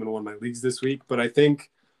against him in one of my leagues this week. But I think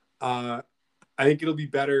it'll be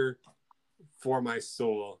better for my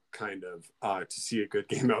soul, kind of, to see a good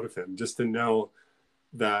game out of him, just to know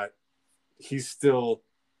that he's still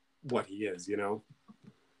what he is, you know?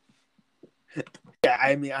 Yeah,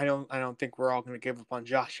 I mean, I don't think we're all going to give up on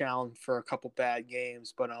Josh Allen for a couple bad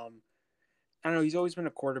games, but I don't know. He's always been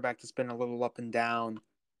a quarterback that's been a little up and down.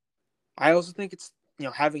 I also think it's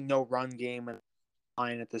having no run game and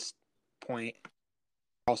line at this point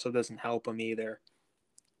also doesn't help him either.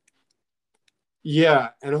 Yeah,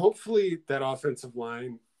 and hopefully that offensive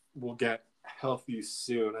line will get healthy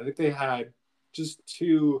soon. I think they had just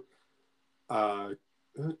 2 or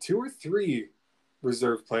 3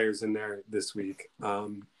 reserve players in there this week.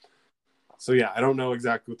 So I don't know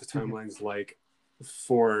exactly what the timeline's like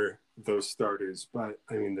for those starters, but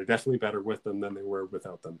I mean, they're definitely better with them than they were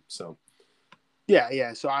without them. So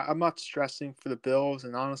yeah. So I'm not stressing for the Bills,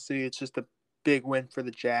 and honestly, it's just a big win for the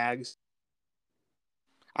Jags.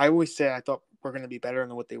 I always say I thought we're going to be better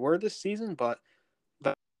than what they were this season, but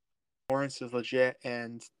Lawrence is legit,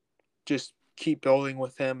 and just keep building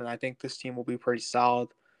with him, and I think this team will be pretty solid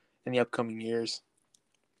in the upcoming years.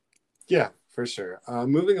 Yeah, for sure.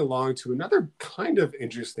 Moving along to another kind of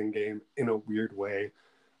interesting game in a weird way.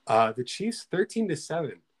 The Chiefs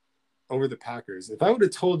 13-7 over the Packers. If I would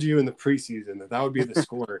have told you in the preseason that that would be the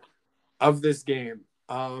score of this game,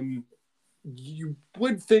 you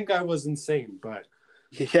would think I was insane, but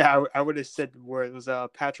yeah, I would have said where it was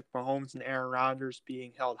Patrick Mahomes and Aaron Rodgers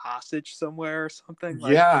being held hostage somewhere or something.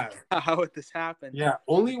 Like, yeah, how would this happen? yeah,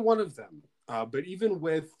 only one of them. But even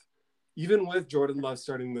with Jordan Love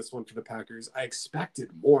starting this one for the Packers, I expected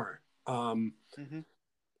more. Mm-hmm.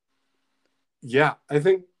 Yeah, I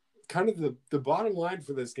think kind of the bottom line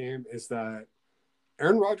for this game is that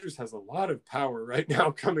Aaron Rodgers has a lot of power right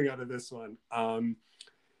now coming out of this one.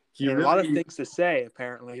 He And a lot of really, things to say,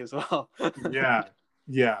 apparently, as well. yeah,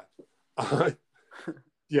 yeah,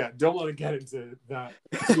 yeah. Don't want to get into that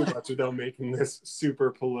too much without making this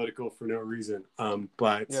super political for no reason.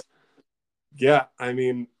 But Yeah. yeah, I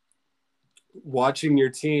mean, watching your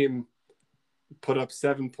team put up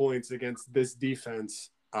 7 points against this defense,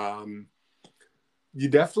 you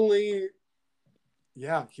definitely,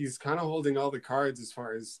 yeah, he's kind of holding all the cards as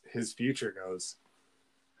far as his future goes.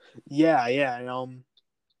 Yeah, yeah. And,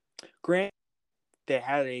 Grant, they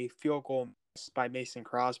had a field goal missed by Mason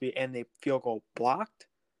Crosby and a field goal blocked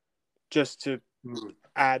just to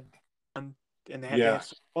add on. And they Yeah, had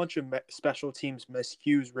a bunch of special teams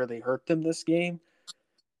miscues really hurt them this game.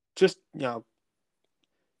 Just,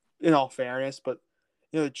 in all fairness, but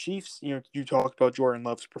the Chiefs, you talked about Jordan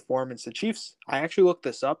Love's performance. The Chiefs, I actually looked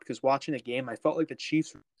this up because watching the game, I felt like the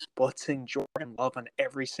Chiefs were blitzing Jordan Love on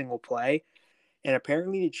every single play. And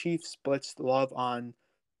apparently the Chiefs blitzed Love on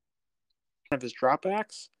one of his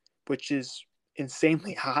dropbacks, which is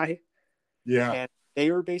insanely high. yeah, And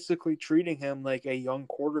they were basically treating him like a young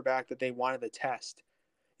quarterback that they wanted to test.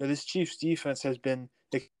 This Chiefs defense has been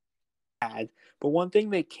bad, but one thing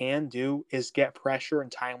they can do is get pressure in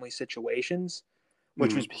timely situations,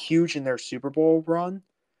 which was huge in their Super Bowl run.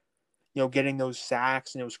 Getting those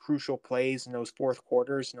sacks and those crucial plays in those fourth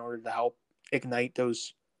quarters in order to help ignite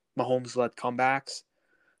those Mahomes-led comebacks,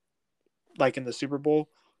 like in the Super Bowl.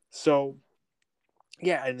 So,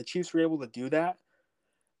 yeah, and the Chiefs were able to do that.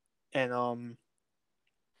 And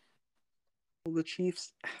the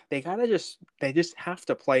Chiefs, they just have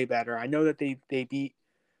to play better. I know that they beat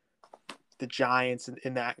the Giants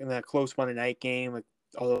in that close Monday night game, like,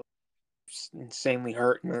 although insanely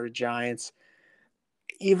hurt and the Giants.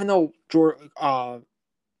 Even though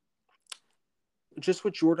just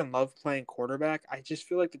with Jordan Love playing quarterback, I just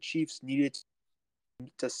feel like the Chiefs needed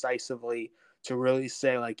decisively to really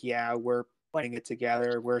say, like, yeah, we're playing it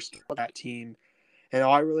together. We're still that team. And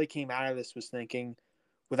all I really came out of this was thinking,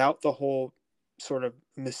 without the whole sort of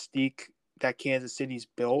mystique that Kansas City's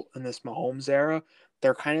built in this Mahomes era,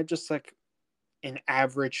 they're kind of just like an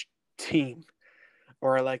average team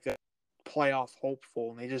or like a playoff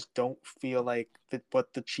hopeful. And they just don't feel like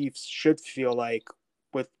what the Chiefs should feel like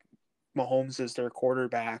with Mahomes as their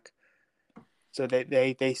quarterback. So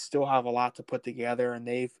they still have a lot to put together, and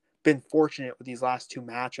they've been fortunate with these last two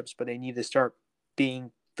matchups, but they need to start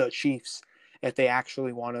being the Chiefs if they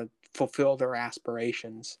actually want to fulfill their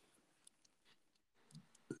aspirations.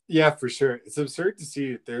 yeah, for sure. It's absurd to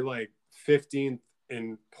see they're like 15th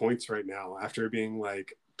in points right now after being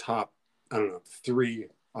like top, I don't know, 3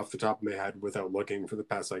 off the top of my head without looking for the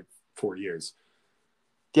past like 4 years.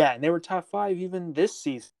 Yeah, and they were top 5 even this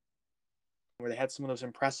season, where they had some of those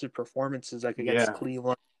impressive performances, like against Yeah,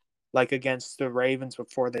 Cleveland, like against the Ravens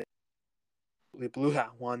before they blew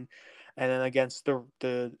that one, and then against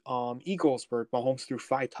the Eagles, where Mahomes threw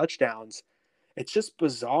 5 touchdowns. It's just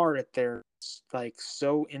bizarre that they're like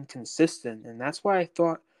so inconsistent, and that's why I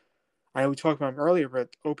thought, I know we talked about him earlier, but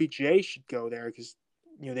OBJ should go there because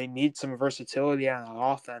they need some versatility on the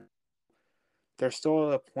offense. They're still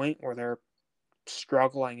at a point where they're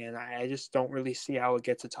struggling, and I just don't really see how it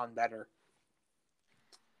gets a ton better.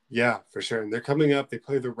 yeah, for sure. And they're coming up. They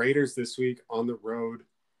play the Raiders this week on the road.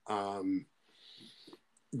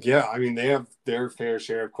 Yeah, I mean, they have their fair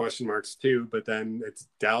share of question marks too, but then it's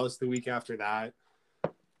Dallas the week after that.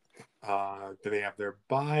 Then they have their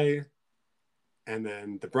bye, and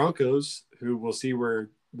then the Broncos, who we'll see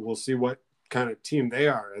what kind of team they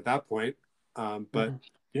are at that point. But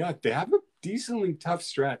yeah, they have a decently tough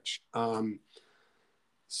stretch.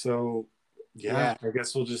 So yeah, Yeah. I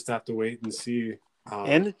guess we'll just have to wait and see.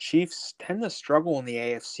 And the Chiefs tend to struggle in the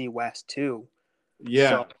AFC West too. Yeah,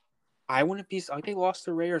 So I wouldn't be like, they lost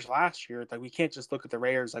the Raiders last year. Like, we can't just look at the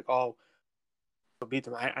Raiders like, oh, we'll beat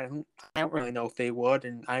them. I don't really know if they would,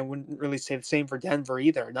 and I wouldn't really say the same for Denver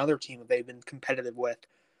either, another team that they've been competitive with.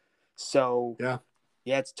 So yeah,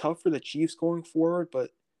 yeah, it's tough for the Chiefs going forward,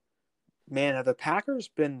 but man, have the Packers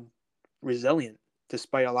been resilient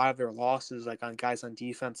despite a lot of their losses, like on guys on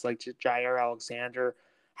defense, like Jair Alexander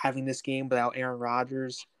having this game without Aaron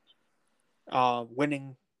Rodgers,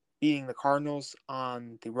 beating the Cardinals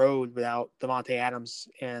on the road without Devontae Adams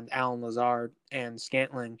and Allen Lazard and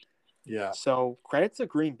Scantling. Yeah. So credit to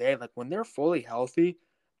Green Bay. Like when they're fully healthy,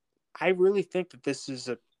 I really think that this is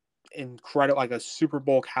a incredible, like a Super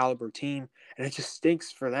Bowl caliber team, and it just stinks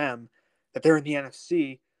for them that they're in the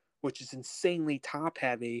NFC, which is insanely top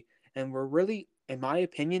heavy, and we're really, in my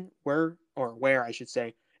opinion, where I should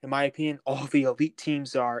say, in my opinion, all the elite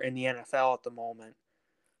teams are in the NFL at the moment.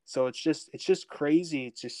 So it's just crazy.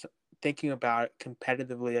 It's just thinking about it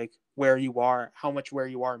competitively, like where you are, how much where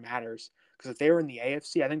you are matters. Because if they were in the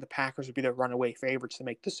AFC, I think the Packers would be the runaway favorites to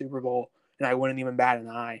make the Super Bowl, and I wouldn't even bat an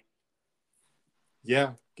eye.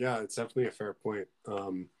 Yeah, it's definitely a fair point.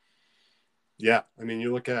 Yeah, I mean,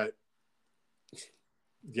 you look at,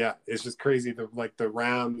 it's just crazy. The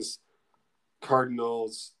Rams,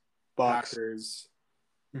 Cardinals, Bucks. Packers,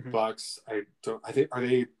 Bucks. I think, are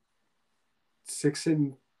they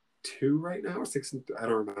 6-2 right now, or I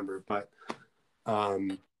don't remember, but I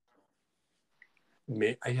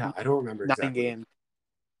don't remember 9 exactly. games.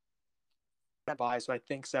 Bye, so I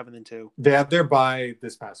think 7-2. They had their bye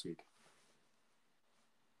this past week.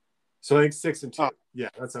 So I think 6-2. Oh, yeah,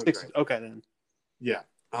 that sounds right. Okay, then. Yeah.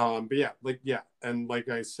 And like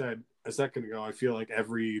I said a second ago, I feel like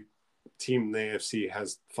every team in the AFC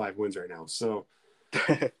has 5 wins right now. So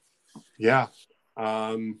yeah.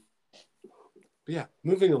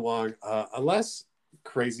 Moving along, a less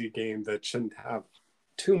crazy game that shouldn't have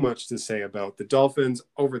too much to say about: the Dolphins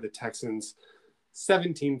over the Texans,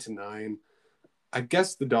 17-9. I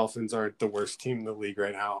guess the Dolphins aren't the worst team in the league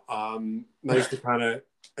right now. Nice to kind of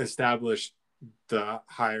establish the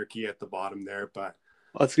hierarchy at the bottom there, but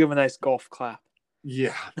let's give a nice golf clap.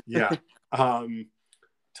 Yeah.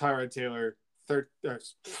 Tyrod Taylor, I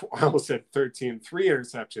almost said 13, 3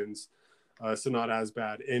 interceptions, so not as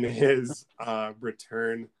bad in his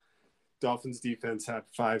return. Dolphins defense had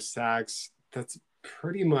 5 sacks. That's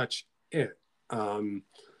pretty much it.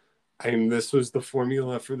 This was the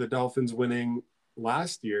formula for the Dolphins winning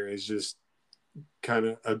last year, is just kind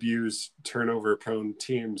of abuse turnover-prone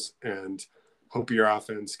teams and hope your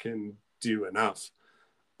offense can do enough.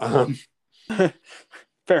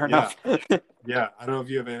 Fair enough. Yeah, I don't know if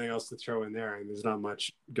you have anything else to throw in there. There's not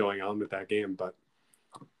much going on with that game, but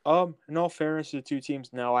in all fairness to the two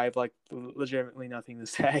teams, no, I have legitimately nothing to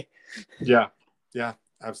say. Yeah,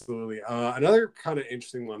 absolutely. Another kind of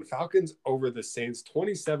interesting one: Falcons over the Saints,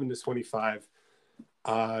 27-25.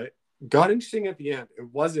 Got interesting at the end.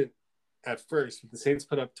 It wasn't at first. The Saints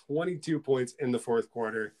put up 22 points in the fourth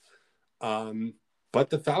quarter, but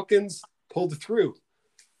the Falcons pulled through,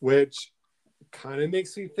 which kind of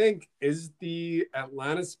makes me think, is the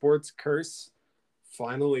Atlanta sports curse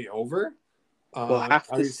finally over? We'll have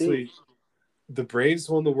to obviously see. The Braves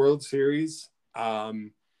won the World Series,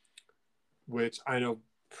 which I know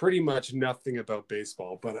pretty much nothing about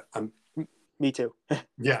baseball, but me too.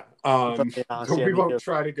 Yeah. We won't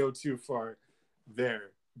try to go too far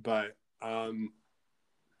there, but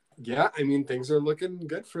things are looking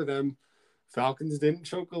good for them. Falcons didn't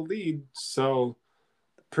choke a lead, so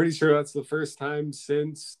pretty sure that's the first time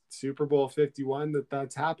since Super Bowl 51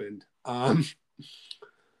 that's happened. Nothing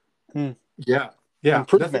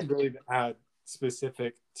really to add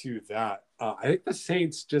specific to that. I think the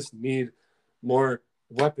Saints just need more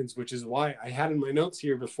weapons, which is why I had in my notes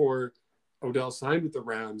here before Odell signed with the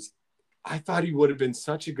Rams. I thought he would have been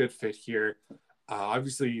such a good fit here.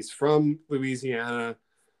 Obviously, he's from Louisiana.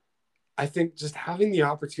 I think just having the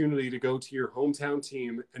opportunity to go to your hometown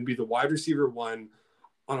team and be the wide receiver 1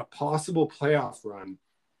 on a possible playoff run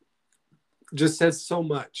just says so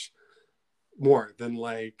much more than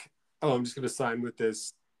I'm just going to sign with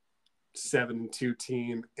this 7-2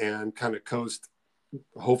 team and kind of coast,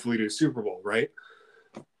 hopefully, to a Super Bowl, right?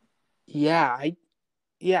 I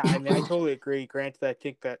totally agree. Granted, I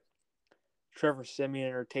think that Trevor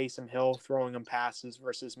Siemian or Taysom Hill throwing him passes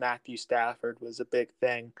versus Matthew Stafford was a big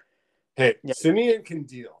thing. Hey, Siemian can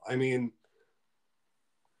deal.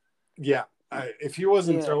 If he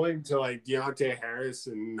wasn't throwing to Deontay Harris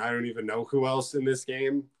and I don't even know who else in this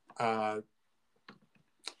game,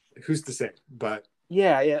 who's to say? But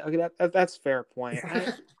okay, that's a fair point.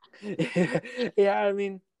 I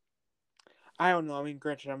don't know.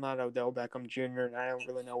 Granted, I'm not Odell Beckham Jr. and I don't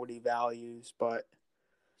really know what he values, but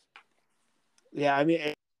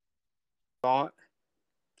thought,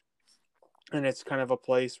 and it's kind of a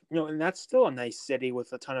place, and that's still a nice city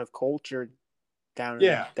with a ton of culture down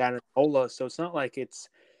in Ola. So it's not like it's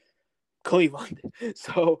Cleveland.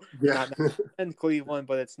 So Yeah. not in Cleveland,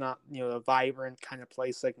 but it's not, a vibrant kind of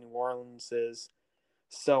place like New Orleans is.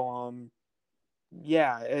 So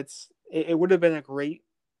yeah, it would have been a great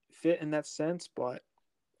fit in that sense, but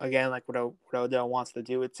again, like what Odell wants to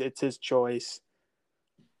do, it's his choice.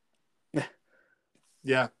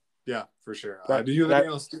 Yeah, for sure. But Do you have that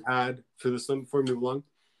anything else to add for this one before we move along?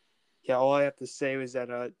 yeah, all I have to say was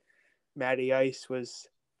that Matty Ice was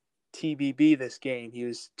TBB this game. He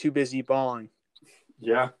was too busy balling.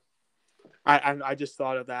 Yeah. I just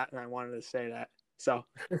thought of that and I wanted to say that. So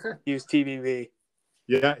he was TBB.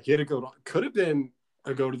 Yeah, he had a go. Could have been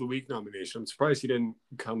a go to the week nomination. I'm surprised he didn't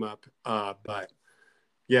come up. But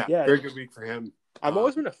yeah, Yeah, very good week for him. I've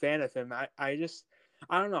always been a fan of him. I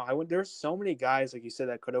don't know. There's so many guys like you said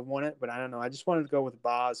that could have won it, but I don't know. I just wanted to go with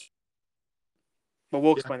Boz. But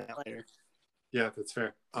we'll explain that later. Yeah, that's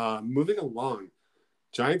fair. Moving along,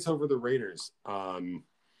 Giants over the Raiders,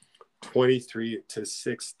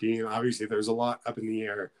 23-16. Obviously, there's a lot up in the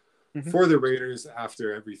air for the Raiders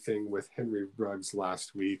after everything with Henry Ruggs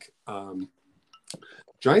last week.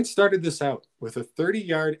 Giants started this out with a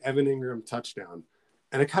 30-yard Evan Ingram touchdown,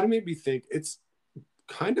 and it kind of made me think it's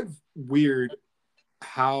kind of weird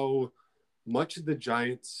how much the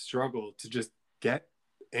Giants struggle to just get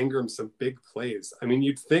Ingram some big plays. I mean,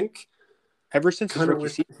 you'd think ever since kind of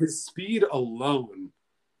with his speed alone,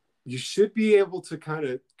 you should be able to kind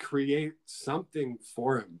of create something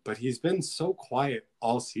for him, but he's been so quiet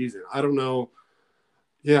all season. I don't know.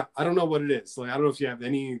 Yeah, I don't know what it is. Like, I don't know if you have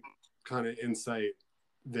any kind of insight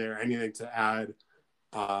there, anything to add.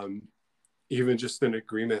 Even just an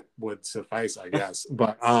agreement would suffice, I guess.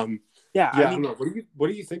 But yeah, I don't know. What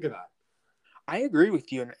do you think of that? I agree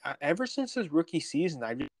with you. And ever since his rookie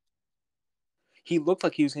season, he looked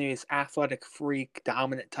like he was going to be this athletic freak,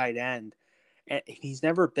 dominant tight end, and he's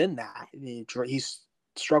never been that. He's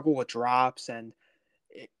struggled with drops, and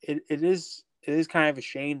it is kind of a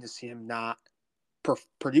shame to see him not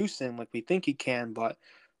producing like we think he can. But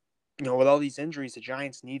with all these injuries, the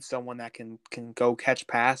Giants need someone that can go catch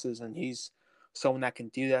passes, and he's someone that can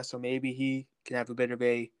do that. So maybe he can have a bit of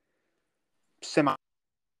a semi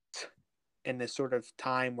in this sort of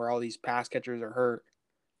time where all these pass catchers are hurt.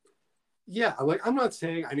 Yeah, like I'm not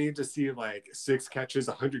saying I need to see like 6 catches,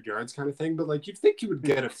 100 yards kind of thing, but like you'd think you would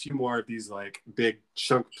get a few more of these like big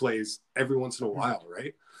chunk plays every once in a while,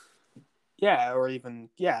 right? Yeah, or even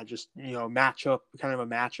just matchup, kind of a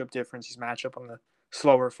matchup difference. He's matchup on the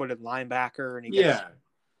slower-footed linebacker, and he gets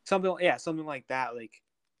something like that, like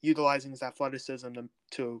utilizing his athleticism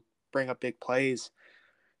to bring up big plays.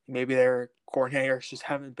 Maybe their coordinators just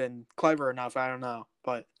haven't been clever enough. I don't know,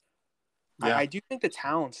 but I do think the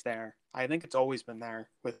talent's there. I think it's always been there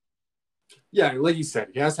with. Yeah, like you said,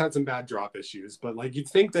 he has had some bad drop issues, but like you'd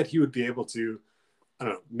think that he would be able to, I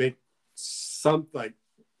don't know, make some like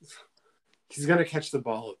he's gonna catch the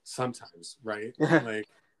ball sometimes, right? Like,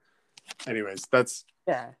 anyways, that's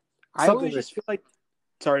I always just feel like,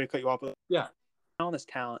 sorry to cut you off, but talent is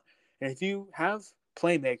talent, and if you have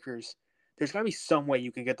playmakers, there's gotta be some way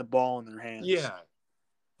you can get the ball in their hands. Yeah,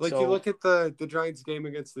 like you look at the Giants game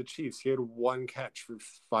against the Chiefs, he had 1 catch for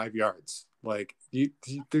 5 yards. Like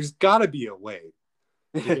there's got to be a way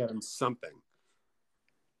to get him something.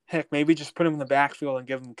 Heck, maybe just put him in the backfield and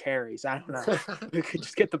give him carries. I don't know. You could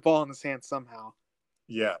just get the ball in his hands somehow.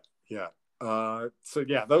 Yeah. So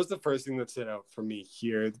that was the first thing that stood out for me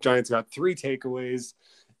here. The Giants got 3 takeaways,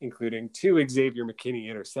 including 2 Xavier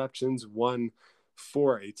McKinney interceptions, 1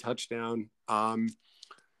 for a touchdown. I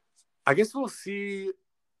guess we'll see.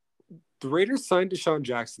 The Raiders signed Deshaun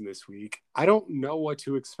Jackson this week. I don't know what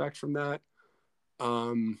to expect from that.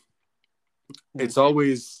 It's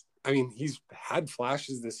always, I mean, he's had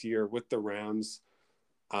flashes this year with the Rams.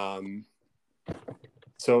 So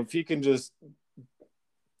if he can just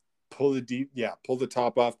pull the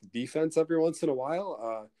top off the defense every once in a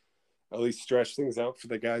while, at least stretch things out for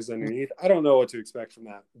the guys underneath. I don't know what to expect from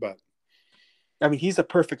that, but I mean, he's a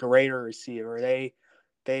perfect Raider receiver. They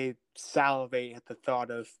salivate at the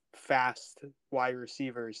thought of fast wide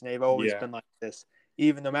receivers, and they've always been like this.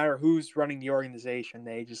 Even no matter who's running the organization,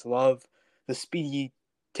 they just love the speed,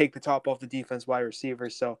 take the top off the defense wide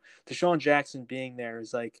receivers. So Deshaun Jackson being there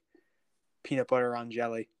is like peanut butter and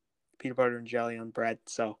jelly on bread.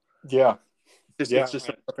 So it's just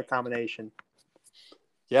a perfect combination.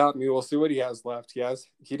 Yeah, I mean, we'll see what he has left.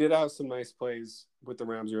 He did have some nice plays with the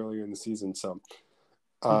Rams earlier in the season. So,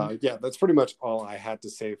 that's pretty much all I had to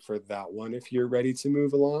say for that one. If you're ready to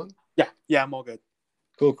move along. Yeah, I'm all good.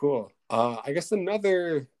 Cool. I guess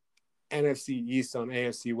another NFC East on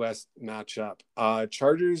AFC West matchup.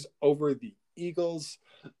 Chargers over the Eagles.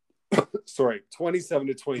 Sorry,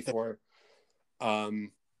 27-24.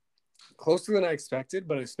 Closer than I expected,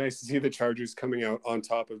 but it's nice to see the Chargers coming out on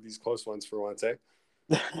top of these close ones for once, eh?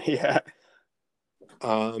 Yeah.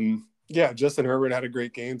 Yeah, Justin Herbert had a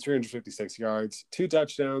great game, 356 yards, 2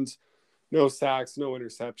 touchdowns, no sacks, no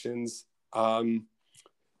interceptions. The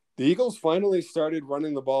Eagles finally started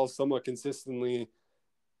running the ball somewhat consistently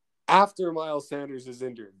after Miles Sanders is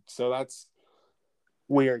injured. So that's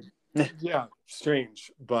weird. Yeah,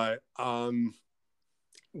 strange. But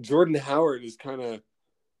Jordan Howard has kind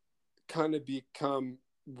of become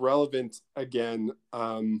relevant again.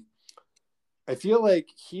 I feel like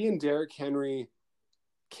he and Derrick Henry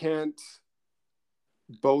can't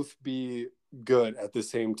both be good at the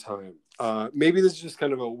same time. Maybe this is just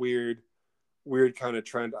kind of a weird kind of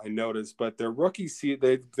trend I noticed, but their rookie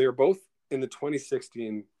season, they're both in the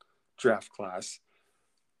 2016 draft class.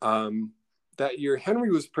 That year,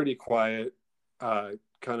 Henry was pretty quiet, kind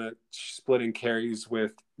of splitting carries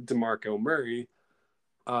with DeMarco Murray.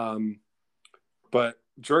 But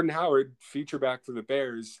Jordan Howard, feature back for the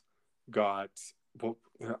Bears, got, well,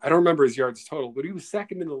 I don't remember his yards total, but he was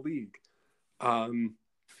second in the league. And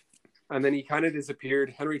then he kind of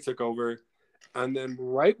disappeared. Henry took over. And then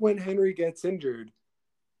right when Henry gets injured,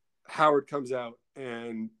 Howard comes out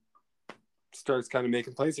and starts kind of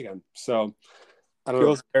making plays again. So I don't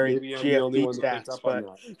know. Maybe I'm the only one that picked up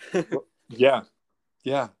on that. Well, yeah.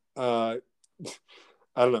 I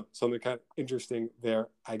don't know. Something kind of interesting there,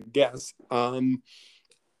 I guess.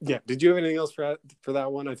 Yeah. Did you have anything else for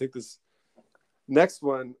that one? I think this next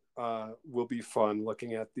one will be fun,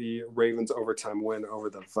 looking at the Ravens overtime win over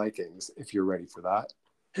the Vikings, if you're ready for that.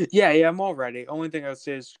 Yeah, I'm all ready. Only thing I would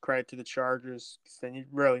say is credit to the Chargers, because they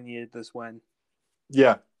really needed this win.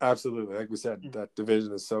 Yeah, absolutely. Like we said, that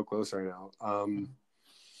division is so close right now.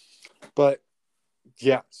 But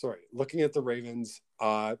yeah, sorry. Looking at the Ravens,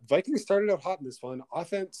 Vikings started out hot in this one.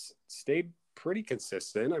 Offense stayed pretty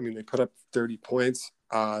consistent. I mean, they put up 30 points.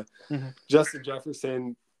 Justin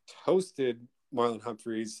Jefferson toasted Marlon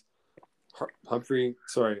Humphreys. Kind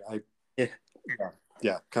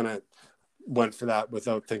of went for that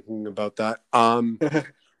without thinking about that.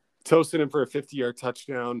 Toasted him for a 50-yard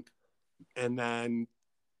touchdown. And then,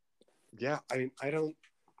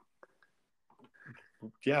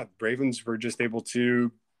 Ravens were just able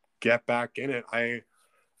to get back in it. I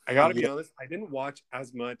got to be honest, I didn't watch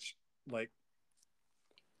as much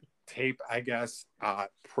tape, I guess,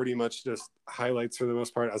 pretty much just highlights for the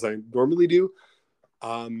most part as I normally do.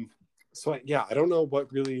 I don't know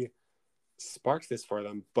what really sparked this for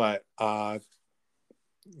them, but they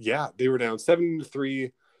were down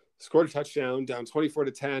 7-3, scored a touchdown, down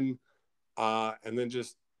 24-10, and then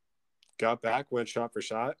just got back, went shot for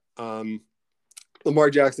shot. Lamar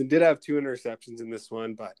Jackson did have 2 interceptions in this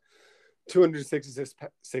one, but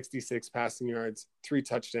 266 passing yards, 3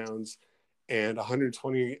 touchdowns, and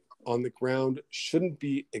 120 on the ground shouldn't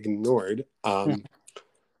be ignored.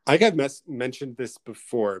 I got mentioned this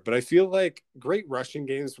before, but I feel like great rushing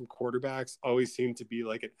games from quarterbacks always seem to be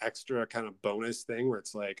like an extra kind of bonus thing where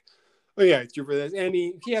it's like, oh yeah, it's for this. And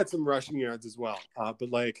he had some rushing yards as well.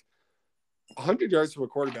 But like 100 yards from a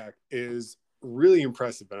quarterback is really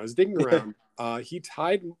impressive. And I was digging around. He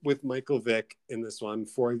tied with Michael Vick in this one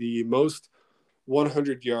for the most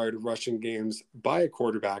 100-yard rushing games by a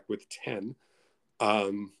quarterback with 10.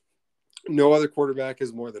 No other quarterback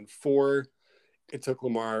has more than 4. It took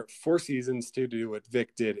Lamar 4 seasons to do what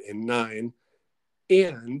Vic did in 9.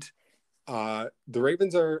 And the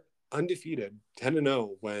Ravens are undefeated,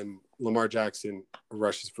 10-0 when Lamar Jackson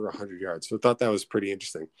rushes for 100 yards. So I thought that was pretty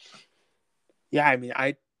interesting. Yeah, I mean,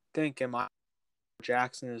 I think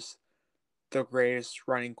Jackson is the greatest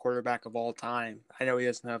running quarterback of all time. I know he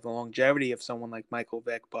doesn't have the longevity of someone like Michael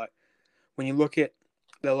Vick, but when you look at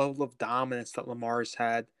the level of dominance that Lamar's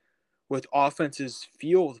had with offenses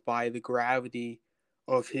fueled by the gravity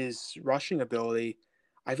of his rushing ability,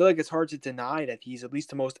 I feel like it's hard to deny that he's at least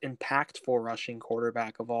the most impactful rushing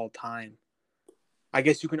quarterback of all time. I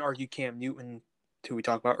guess you can argue Cam Newton, who we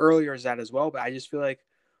talked about earlier, is that as well, but I just feel like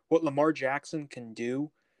what Lamar Jackson can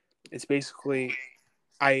do, it's basically,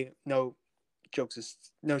 all jokes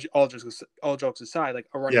aside, like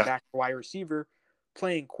a running back, wide receiver,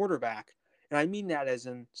 playing quarterback. And I mean that as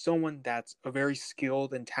in someone that's a very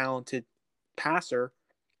skilled and talented passer,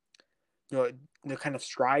 the kind of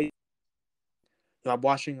stride. I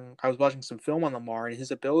was watching some film on Lamar, and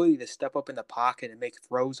his ability to step up in the pocket and make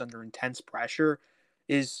throws under intense pressure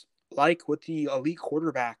is like what the elite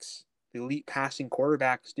passing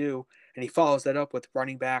quarterbacks do. And he follows that up with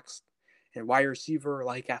running backs and wide receiver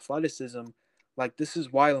like athleticism. Like, this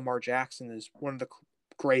is why Lamar Jackson is one of the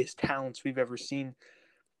greatest talents we've ever seen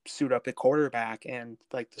suit up at quarterback. And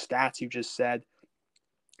like the stats you just said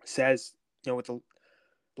says, with the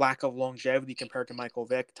lack of longevity compared to Michael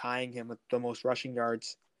Vick, tying him with the most rushing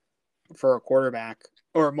yards for a quarterback,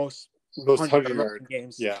 or most 100 rushing yard.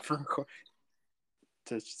 games Yeah.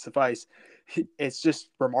 to suffice. It's just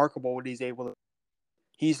remarkable what he's able to.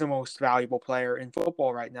 He's the most valuable player in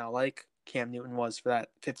football right now, like Cam Newton was for that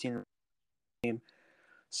 15 game.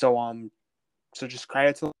 So just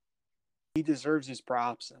credit to him. He deserves his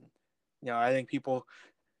props, and I think people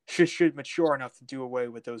should mature enough to do away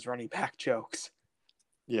with those running back jokes.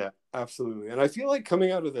 Yeah, absolutely. And I feel like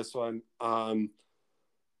coming out of this one,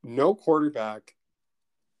 no quarterback.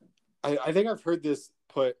 I think I've heard this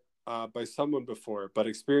put by someone before, but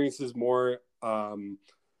experiences more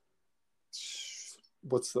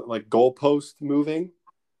what's the like goalpost moving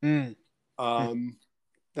than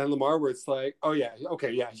Lamar, where it's like, oh yeah,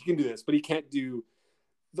 okay, yeah, he can do this, but he can't do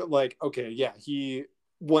okay, yeah, he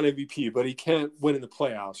won MVP, but he can't win in the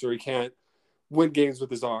playoffs, or he can't win games with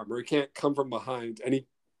his arm, or he can't come from behind, and he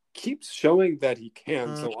keeps showing that he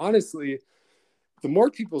can. So honestly, the more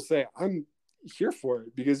people say, I'm here for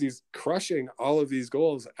it, because he's crushing all of these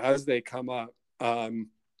goals as they come up.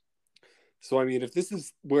 So I mean, if this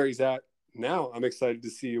is where he's at now, I'm excited to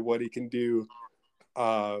see what he can do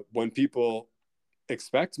when people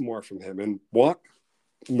expect more from him and want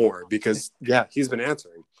more, because yeah, he's been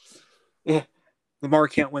answering. Yeah, Lamar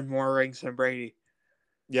can't win more rings than Brady.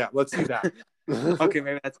 Yeah, let's see that. Okay,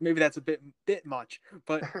 maybe that's a bit much,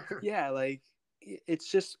 but yeah, like it's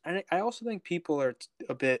just. And I also think people are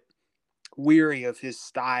a bit weary of his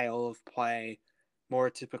style of play.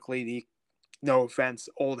 More typically the, no offense,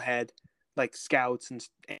 old head like scouts and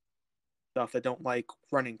stuff that don't like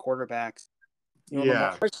running quarterbacks.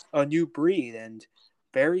 Yeah. Lamar's a new breed, and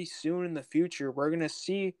very soon in the future, we're gonna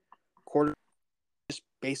see quarterbacks just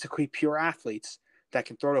basically pure athletes that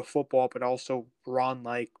can throw the football, but also run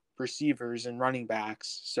like receivers and running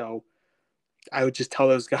backs. So I would just tell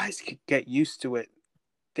those guys to get used to it,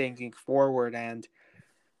 thinking forward. And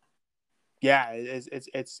yeah,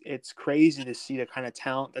 it's crazy to see the kind of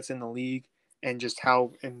talent that's in the league and just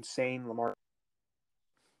how insane Lamar.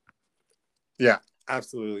 Yeah,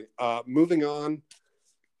 absolutely. Moving on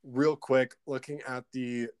real quick, looking at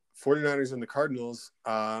the 49ers and the Cardinals,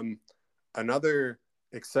 another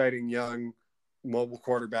exciting young mobile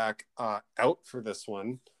quarterback out for this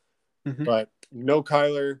one. Mm-hmm. But no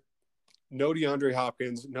Kyler, no DeAndre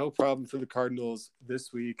Hopkins, no problem for the Cardinals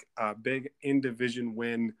this week. Big in-division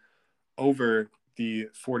win over the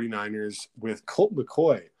 49ers with Colt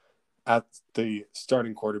McCoy at the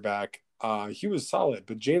starting quarterback. He was solid,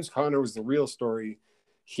 but James Conner was the real story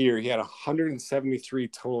here. He had 173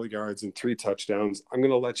 total yards and 3 touchdowns. I'm going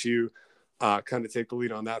to let you kind of take the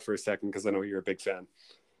lead on that for a second, because I know you're a big fan.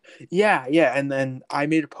 Yeah. And then I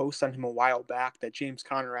made a post on him a while back that James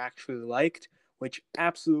Conner actually liked, which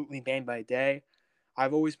absolutely made my day.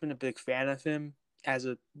 I've always been a big fan of him as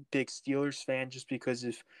a big Steelers fan, just because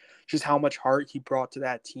of just how much heart he brought to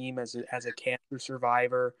that team as a cancer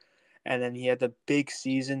survivor. And then he had the big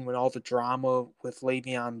season with all the drama with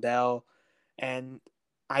Le'Veon Bell. And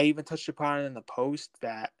I even touched upon it in the post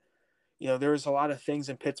that, there was a lot of things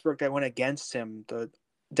in Pittsburgh that went against him. The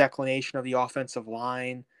declination of the offensive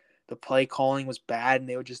line, the play calling was bad, and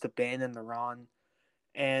they would just abandon the run.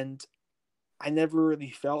 And I never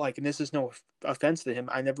really felt like, and this is no offense to him,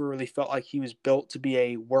 I never really felt like he was built to be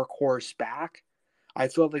a workhorse back. I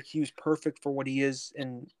felt like he was perfect for what he is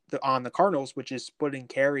on the Cardinals, which is splitting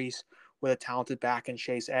carries with a talented back in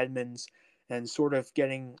Chase Edmonds and sort of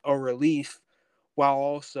getting a relief while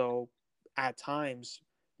also at times,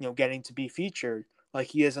 getting to be featured like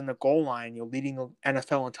he is on the goal line, leading the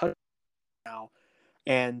NFL in touchdowns now.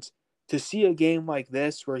 And to see a game like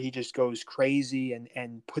this where he just goes crazy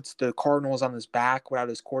and puts the Cardinals on his back without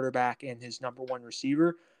his quarterback and his number one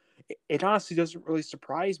receiver, it honestly doesn't really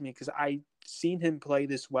surprise me, because I've seen him play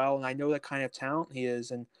this well and I know that kind of talent he is.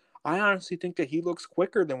 And I honestly think that he looks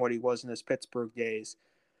quicker than what he was in his Pittsburgh days.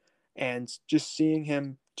 And just seeing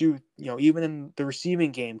him do, even in the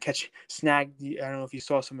receiving game, snag. I don't know if you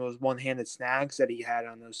saw some of those one-handed snags that he had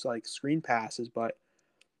on those like screen passes, but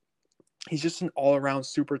he's just an all-around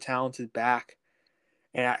super talented back.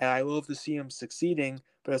 And I love to see him succeeding,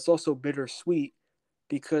 but it's also bittersweet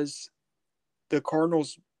because the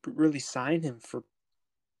Cardinals really signed him for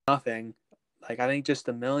nothing. Like, I think just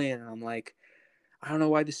 $1 million. And I'm like, I don't know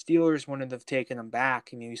why the Steelers wouldn't have taken him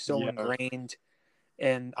back. I mean, he's so ingrained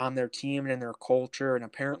and on their team and in their culture. And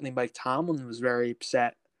apparently Mike Tomlin was very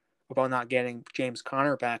upset about not getting James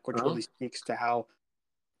Conner back, which really speaks to how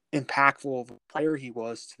impactful of a player he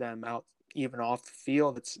was to them out even off the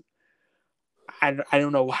field. I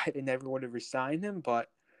don't know why they never would have resigned him, but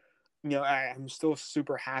I'm still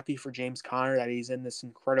super happy for James Conner that he's in this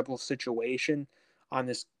incredible situation on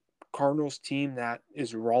this Cardinals team that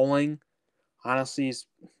is rolling. Honestly, he's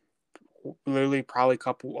literally probably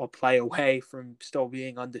a play away from still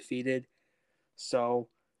being undefeated. So,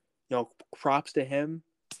 props to him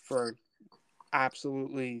for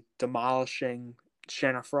absolutely demolishing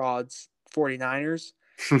Shanna Fraud's 49ers.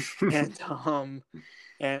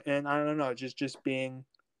 And I don't know, just being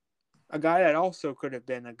a guy that also could have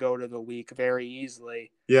been a goat of the week very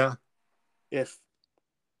easily. Yeah. If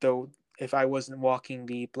I wasn't walking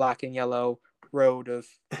the black and yellow road of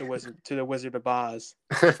the Wizard of Oz.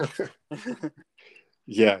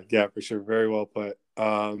 Yeah, for sure. Very well put.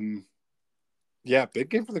 Yeah, big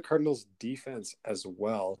game for the Cardinals defense as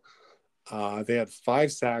well. They had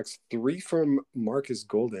 5 sacks, 3 from Marcus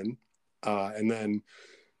Golden, and then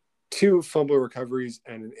 2 fumble recoveries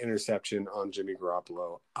and an interception on Jimmy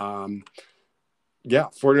Garoppolo.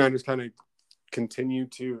 49ers kind of continue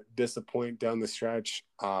to disappoint down the stretch.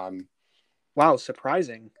 Wow,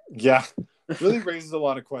 surprising. Yeah, really raises a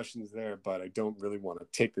lot of questions there, but I don't really want to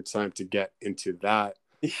take the time to get into that.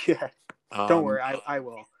 Yeah, don't worry, I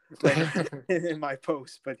will later in my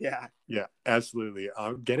post, but yeah. Yeah, absolutely.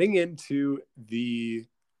 Getting into the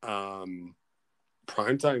primetime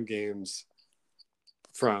games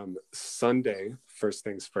from Sunday, first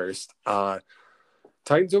things first.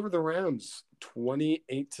 Titans over the Rams,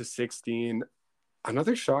 28-16.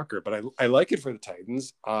 Another shocker, but I like it for the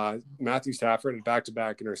Titans. Matthew Stafford had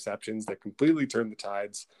back-to-back interceptions that completely turned the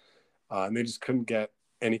tides, and they just couldn't get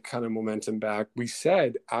any kind of momentum back. We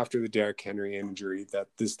said after the Derrick Henry injury that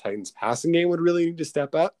this Titans passing game would really need to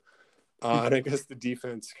step up, and I guess the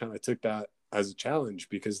defense kind of took that as a challenge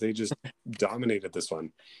because they just dominated this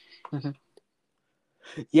one. Mm-hmm.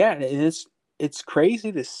 Yeah, and it's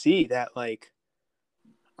crazy to see that, like,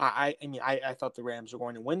 I mean, I thought the Rams were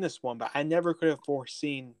going to win this one, but I never could have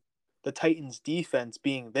foreseen the Titans' defense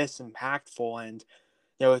being this impactful. And,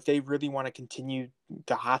 if they really want to continue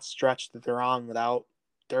the hot stretch that they're on without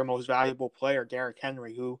their most valuable player, Derrick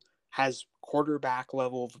Henry, who has quarterback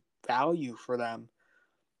level value for them,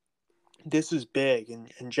 this is big.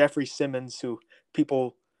 And Jeffrey Simmons, who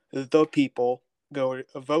the people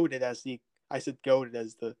voted as the goat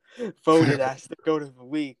of the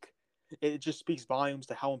week. It just speaks volumes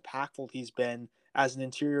to how impactful he's been as an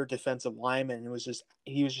interior defensive lineman.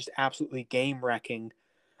 He was just absolutely game wrecking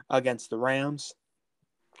against the Rams.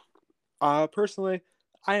 Personally,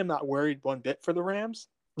 I am not worried one bit for the Rams.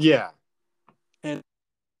 Yeah. And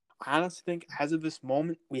I honestly think as of this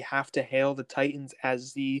moment, we have to hail the Titans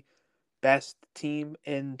as the best team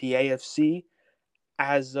in the AFC.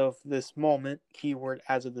 As of this moment, keyword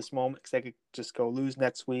as of this moment, because they could just go lose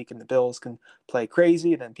next week and the Bills can play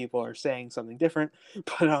crazy, then people are saying something different.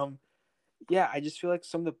 But yeah, I just feel like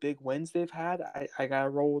some of the big wins they've had, I gotta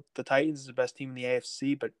roll with the Titans as the best team in the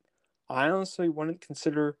AFC, but I honestly wouldn't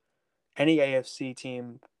consider any AFC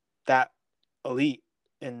team that elite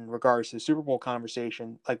in regards to the Super Bowl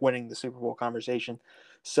conversation, like winning the Super Bowl conversation.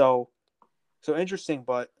 So interesting,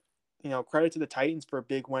 but credit to the Titans for a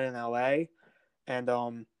big win in LA.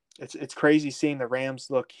 And it's crazy seeing the Rams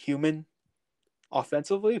look human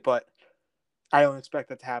offensively, but I don't expect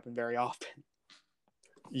that to happen very often.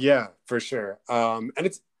 Yeah, for sure. And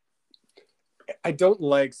I don't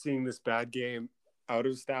like seeing this bad game out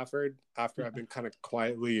of Stafford after I've been kind of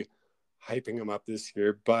quietly hyping him up this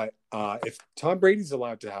year. But if Tom Brady's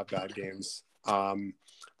allowed to have bad games, I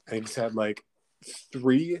think he's had like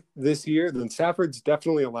 3 this year, then Stafford's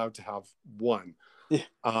definitely allowed to have 1.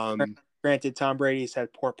 Granted, Tom Brady's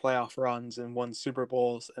had poor playoff runs and won Super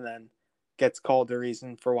Bowls and then gets called the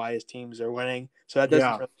reason for why his teams are winning. So that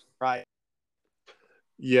doesn't really surprise.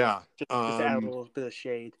 Yeah. Just add a little bit of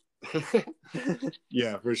shade.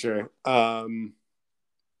 Yeah, for sure. But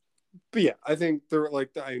yeah, I think the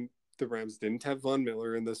Rams didn't have Von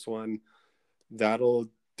Miller in this one. That'll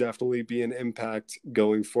definitely be an impact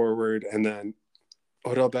going forward. And then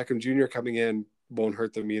Odell Beckham Jr. coming in won't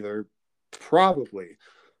hurt them either, probably.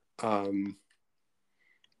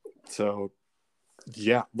 So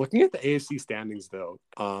yeah, looking at the AFC standings though,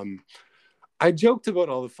 I joked about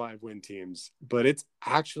all the 5-win teams, but it's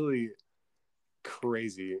actually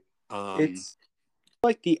crazy. It's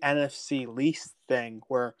like the NFC least thing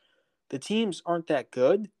where the teams aren't that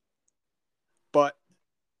good, but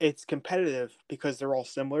it's competitive because they're all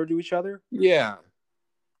similar to each other. Yeah.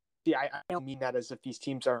 Yeah, I don't mean that as if these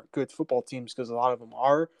teams aren't good football teams, because a lot of them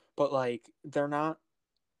are, but like they're not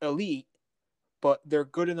elite, but they're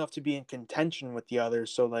good enough to be in contention with the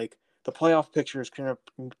others. So like the playoff picture is going to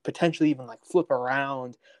potentially even like flip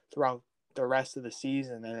around throughout the rest of the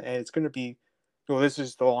season, and it's going to be, well, this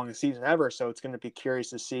is the longest season ever, so it's going to be curious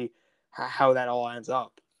to see how that all ends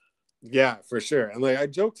up. Yeah, for sure. And like I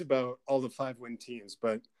joked about all the 5-win teams,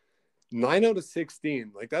 but 9 out of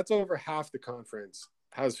 16, like that's over half the conference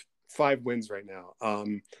has 5 wins right now.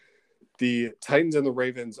 The Titans and the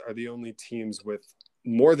Ravens are the only teams with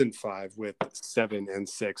more than 5 with 7 and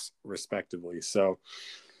 6 respectively. So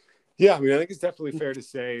yeah, I mean, I think it's definitely fair to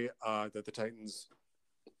say that the Titans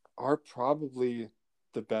are probably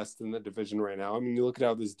the best in the division right now. I mean, you look at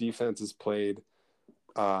how this defense has played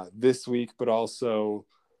this week, but also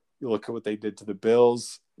you look at what they did to the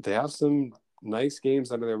Bills. They have some nice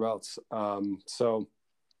games under their belts. So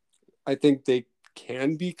I think they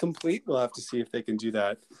can be complete. We'll have to see if they can do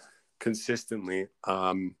that consistently.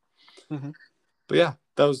 But yeah,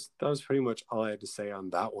 that was pretty much all I had to say on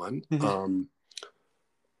that one.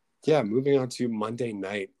 Yeah, moving on to Monday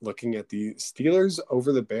night, looking at the Steelers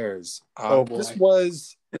over the Bears. This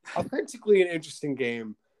was authentically an interesting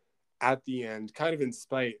game at the end, kind of in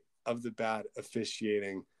spite of the bad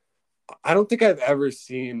officiating. I don't think I've ever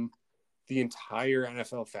seen the entire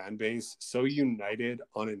NFL fan base so united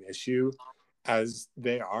on an issue as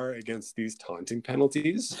they are against these taunting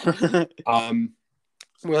penalties. We're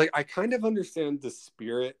like, I kind of understand the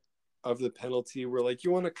spirit of the penalty. Where like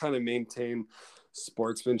you want to kind of maintain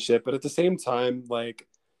sportsmanship, but at the same time, like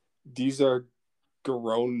these are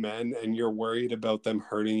grown men and you're worried about them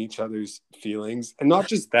hurting each other's feelings. And not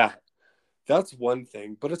just that, that's one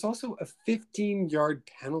thing, but it's also a 15-yard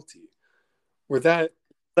penalty where that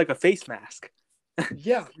like a face mask.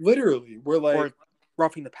 Yeah, literally. We're like, or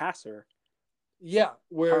roughing the passer. Yeah,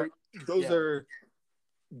 where those are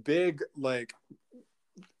big, like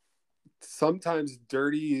sometimes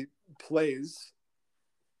dirty plays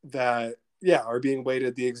that are being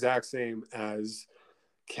weighted the exact same as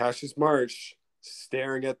Cassius Marsh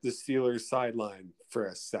staring at the Steelers sideline for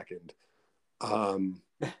a second.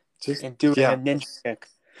 Just and doing a ninja kick.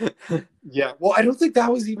 Yeah, well, I don't think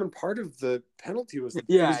that was even part of the penalty. It was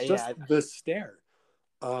just the stare,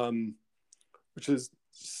 which is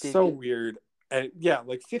so weird. And yeah,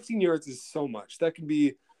 like 15 yards is so much. That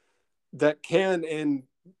can and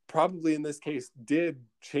probably in this case did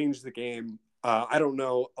change the game. I don't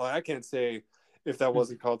know. I can't say if that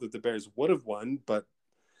wasn't called that the Bears would have won, but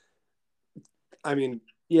I mean,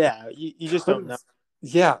 you just don't know.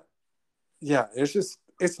 Yeah,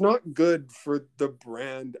 it's not good for the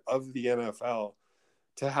brand of the NFL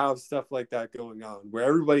to have stuff like that going on, where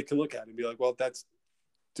everybody can look at it and be like, "Well, that's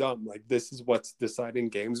dumb. Like this is what's deciding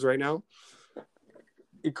games right now."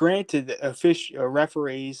 Granted,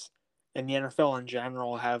 referees and the NFL in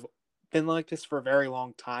general have been like this for a very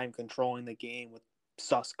long time, controlling the game with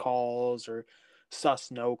sus calls or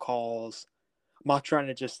sus no calls. I'm not trying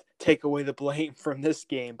to just take away the blame from this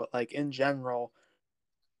game, but like in general,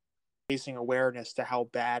 raising awareness to how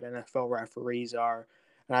bad NFL referees are.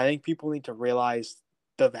 And I think people need to realize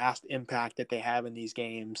the vast impact that they have in these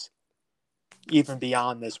games, even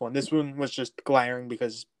beyond this one. This one was just glaring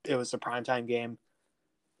because it was a primetime game.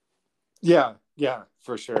 Yeah,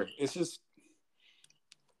 for sure. It's just,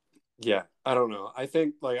 I don't know. I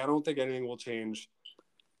don't think anything will change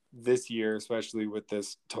this year, especially with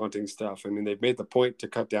this taunting stuff. I mean, they've made the point to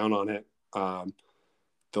cut down on it.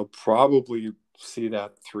 They'll probably see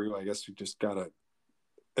that through. I guess we just gotta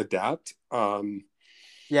adapt.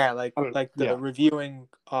 Reviewing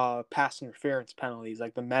pass interference penalties,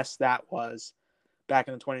 like the mess that was back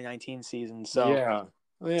in the 2019 season. So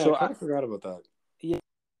I kind of forgot about that. Yeah,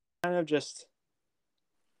 kind of just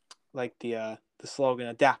like the slogan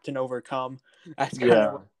 "adapt and overcome." That's kind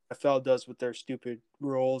of what the NFL does with their stupid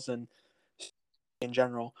rules and in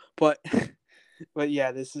general. But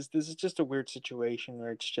yeah, this is just a weird situation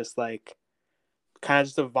where it's just like kind of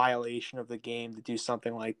just a violation of the game to do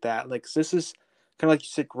something like that. Like this is kind of like you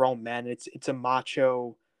said, grown men. It's a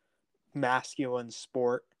macho, masculine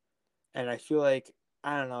sport, and I feel like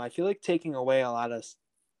taking away a lot of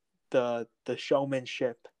the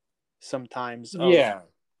showmanship sometimes of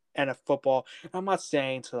NFL football. I'm not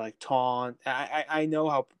saying to like taunt. I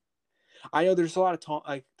know there's a lot of taunt.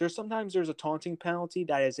 Like there's a taunting penalty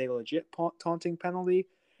that is a legit taunting penalty,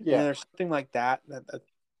 and then there's something like that's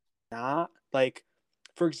not. Like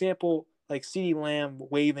for example, like CeeDee Lamb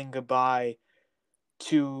waving goodbye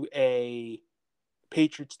to a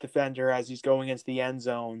Patriots defender as he's going into the end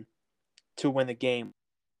zone to win the game.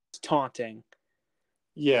 It's taunting.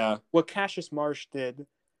 Yeah. What Cassius Marsh did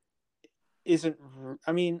isn't.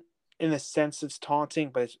 I mean, in a sense, it's taunting,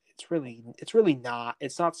 but it's really not.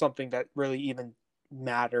 It's not something that really even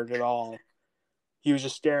mattered at all. He was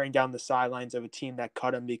just staring down the sidelines of a team that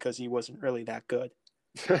cut him because he wasn't really that good.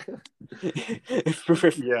 if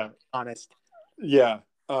we're Yeah. honest. Yeah.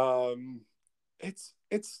 It's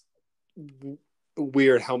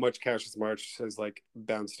weird how much Cassius Marsh has like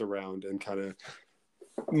bounced around and kind of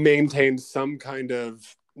maintained some kind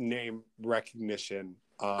of name recognition.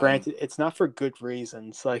 Granted, it's not for good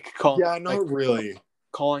reasons. Like Not really.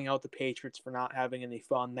 calling out the Patriots for not having any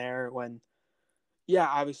fun there when, yeah,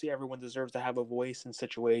 obviously everyone deserves to have a voice in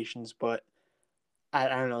situations, but I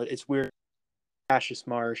don't know. It's weird. Cassius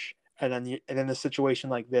Marsh, and then a situation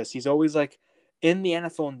like this, he's always like in the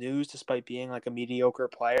NFL news despite being like a mediocre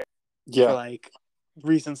player for Yeah. like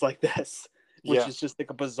reasons like this, which Yeah. is just like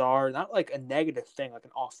a bizarre, not like a negative thing, like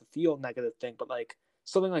an off the field negative thing, but like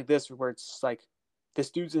something like this where it's like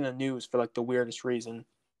this dude's in the news for like the weirdest reason.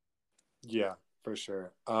 Yeah, for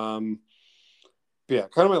sure. Yeah,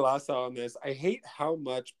 kind of my last thought on this. I hate how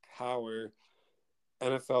much power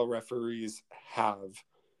NFL referees have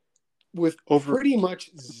with pretty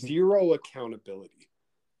much zero accountability.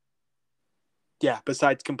 Yeah,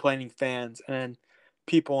 besides complaining fans, and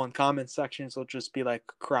people in comment sections will just be like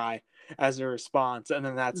cry as a response, and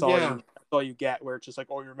then that's all you get, where it's just like,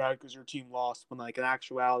 oh, you're mad because your team lost, when like in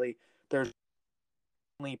actuality there's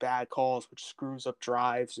only bad calls which screws up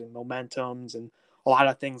drives and momentums and a lot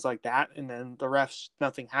of things like that, and then the refs,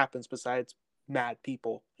 nothing happens besides mad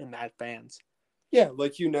people and mad fans. Yeah,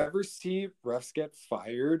 like you never see refs get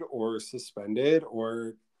fired or suspended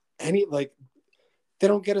or any, like, they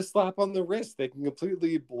don't get a slap on the wrist. They can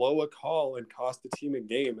completely blow a call and cost the team a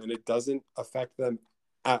game, and it doesn't affect them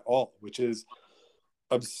at all, which is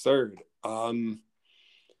absurd.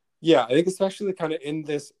 Yeah, I think especially kind of in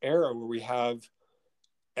this era where we have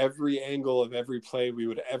every angle of every play we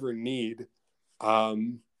would ever need,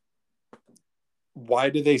 why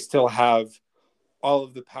do they still have all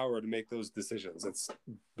of the power to make those decisions? It's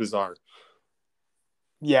bizarre.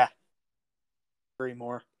 Yeah. Agree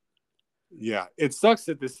more. Yeah, it sucks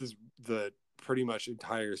that this is the pretty much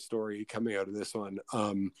entire story coming out of this one.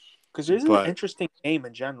 Because there's an interesting game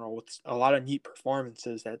in general with a lot of neat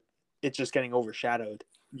performances that it's just getting overshadowed.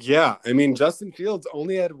 Yeah, I mean, Justin Fields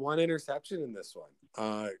only had one interception in this one,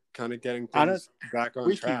 kind of getting things back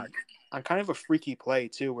on track. On kind of a freaky play,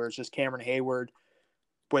 too, where it's just Cameron Hayward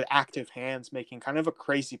with active hands making kind of a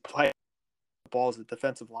crazy play. The ball's the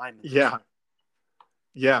defensive lineman.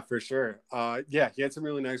 Yeah, for sure. Yeah, he had some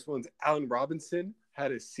really nice ones. Allen Robinson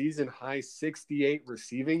had a season-high 68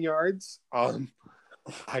 receiving yards.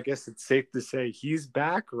 I guess it's safe to say he's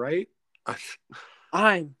back, right?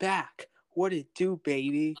 I'm back. What it do,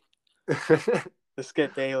 baby? The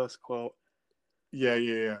Skip Bayless quote.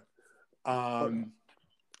 Yeah.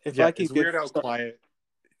 It's weird how quiet.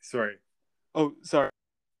 Sorry. Oh, sorry.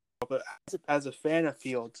 But as a fan of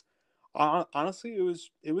Fields, honestly,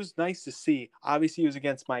 it was nice to see. Obviously, it was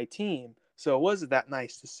against my team, so it wasn't that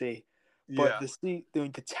nice to see. But to see the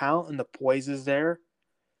talent and the poise is there.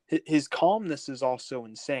 His calmness is also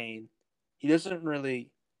insane. He doesn't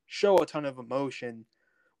really show a ton of emotion,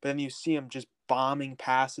 but then you see him just bombing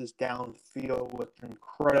passes downfield with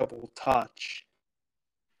incredible touch.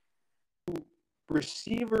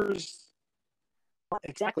 Receivers aren't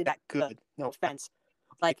exactly that good. No offense.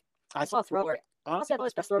 Like, I saw a throw where, honestly, I thought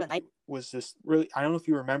his best throw of the night was this really, I don't know if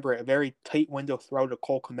you remember it, a very tight window throw to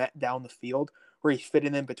Cole Kmet down the field where he fit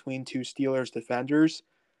in between two Steelers defenders.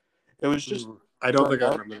 It was just... I don't think I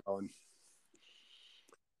remember that one.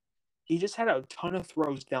 He just had a ton of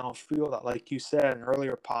throws downfield that, like you said in an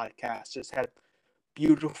earlier podcast, just had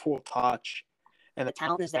beautiful touch. And the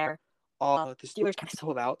talent is there. The Steelers kind of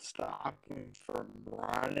sold out to stop him from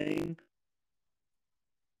running.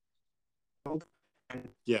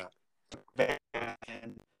 Yeah.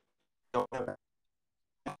 And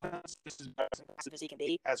this is as he can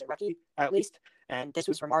be as a rookie, at least. And this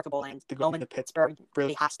was remarkable. And the going to Pittsburgh,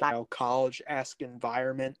 really hostile, college-esque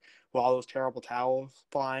environment with all those terrible towels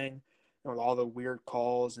flying, and with all the weird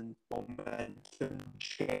calls and momentum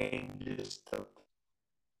changes to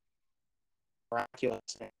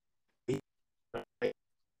miraculous.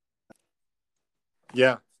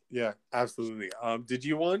 Yeah, absolutely. Did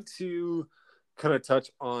you want to kind of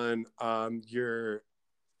touch on your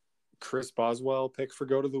Chris Boswell pick for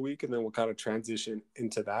Goat of the Week, and then we'll kind of transition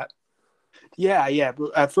into that? Yeah.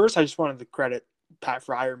 But at first, I just wanted to credit Pat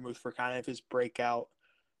Freiermuth for kind of his breakout,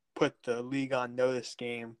 put the league on notice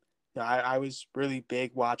game. You know, I was really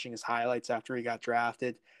big watching his highlights after he got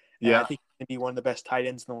drafted. And I think he's going to be one of the best tight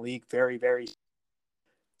ends in the league. Very, very.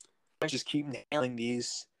 Just keep nailing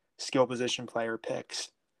these skill position player picks.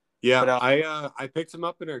 Yeah, but, I picked him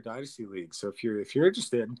up in our dynasty league. So if you're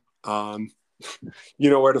interested, you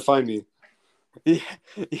know where to find me.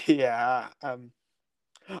 Yeah.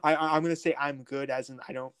 I'm gonna say I'm good, as in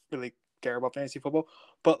I don't really care about fantasy football,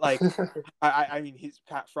 but like I mean he's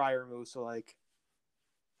Pat Fryer move, so like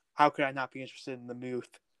how could I not be interested in the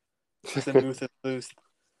Muth? Because the Muth is loose.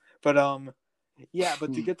 But yeah,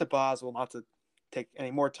 but to get to Boswell, not to take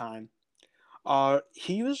any more time,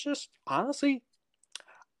 he was just honestly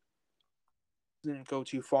didn't go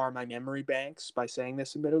too far in my memory banks by saying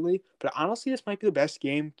this admittedly, but honestly this might be the best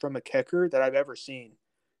game from a kicker that I've ever seen.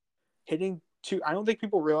 Hitting two, I don't think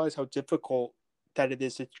people realize how difficult that it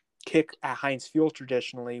is to kick at Heinz Field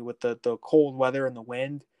traditionally with the cold weather and the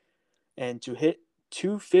wind, and to hit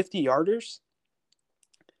 250-yarders,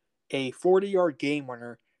 a 40-yard game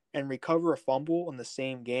winner, and recover a fumble in the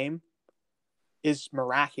same game is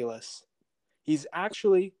miraculous. He's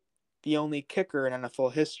actually the only kicker in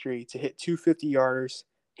NFL history to hit 250-yarders,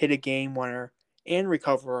 hit a game winner, and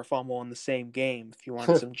recover a fumble in the same game. If you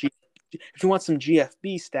want some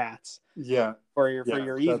GFB stats, Yeah, for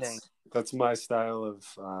your evening, that's my style of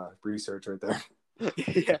research right there.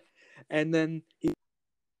 Yeah, and then he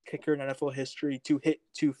kicker in NFL history to hit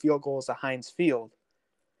 2 field goals at Heinz Field.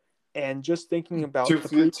 And just thinking about two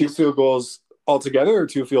field goals altogether, or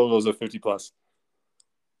 2 field goals of 50 plus.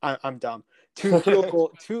 I'm dumb. 2 field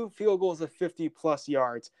goals of 50+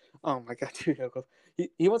 yards. Oh my god, 2 field goals.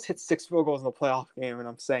 He once hit 6 field goals in the playoff game, and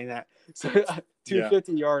I'm saying that. So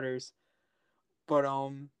 250 yarders. But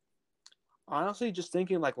honestly, just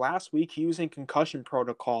thinking like last week, he was in concussion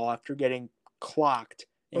protocol after getting clocked.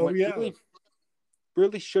 And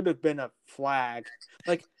really should have been a flag.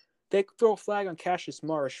 Like they throw a flag on Cassius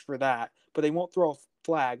Marsh for that, but they won't throw a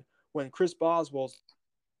flag when Chris Boswell's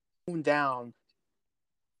down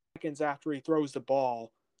seconds after he throws the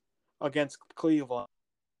ball against Cleveland,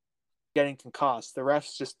 getting concussed. The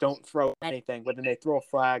refs just don't throw anything, but then they throw a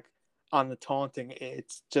flag on the taunting.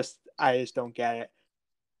 It's just, I just don't get it.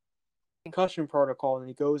 Concussion protocol, and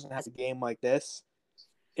he goes and has a game like this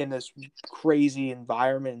in this crazy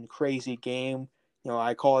environment and crazy game. You know,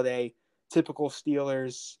 I call it a typical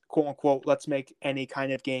Steelers, quote unquote, let's make any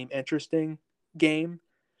kind of game interesting game.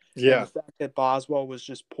 Yeah. And the fact that Boswell was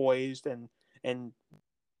just poised and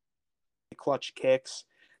clutch kicks,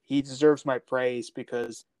 he deserves my praise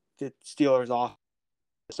because the Steelers off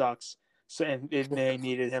sucks. So, and they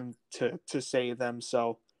needed him to save them.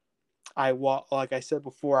 So like I said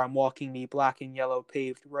before, I'm walking the black and yellow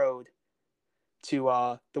paved road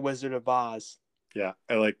to the Wizard of Oz. Yeah,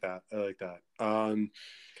 I like that.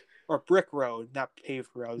 Or brick road, not paved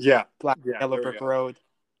road. Yeah, black and yellow brick road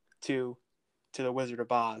to the Wizard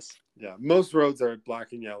of Oz. Yeah, most roads are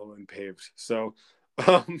black and yellow and paved. So,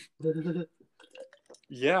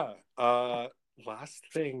 yeah. Last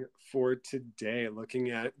thing for today, looking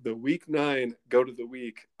at the week 9 go to the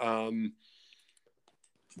week.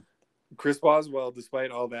 Chris Boswell, despite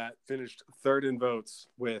all that, finished 3rd in votes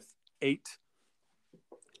with 8.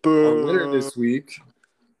 Our winner this week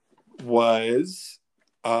was,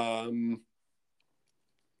 yeah,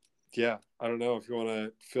 I don't know if you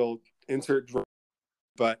want to insert,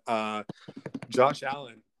 but Josh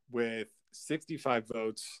Allen with 65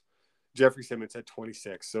 votes. Jeffrey Simmons had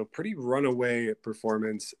 26. So pretty runaway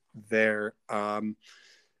performance there.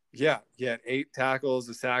 Yeah, he had 8 tackles,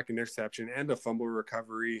 a sack, interception, and a fumble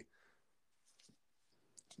recovery.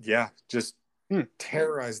 Yeah, just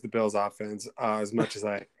terrorized the Bills offense as much as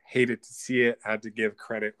I hated to see it. Had to give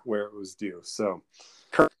credit where it was due. So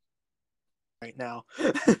right now.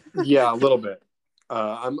 Yeah, a little bit.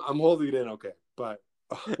 I'm holding it in okay, but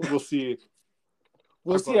we'll see.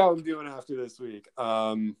 We'll see how I'm doing after this week.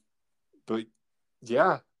 But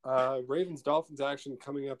yeah, Ravens Dolphins action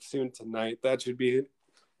coming up soon tonight. That should be,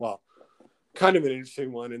 well, kind of an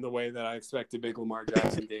interesting one in the way that I expect a big Lamar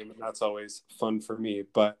Jackson game, and that's always fun for me.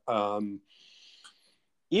 But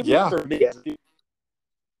even for me,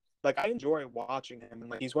 like I enjoy watching him, and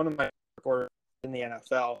like he's one of my favorite in the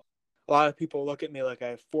NFL. A lot of people look at me like I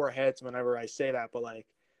have 4 heads whenever I say that, but like,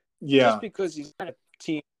 just because he's on a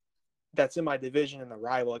team that's in my division and the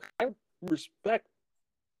rival, like I respect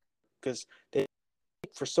because they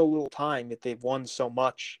for so little time that they've won so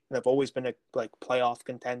much and they've always been a like playoff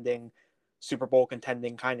contending, Super Bowl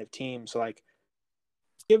contending kind of team. So like,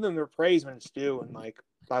 give them their praise when it's due, and like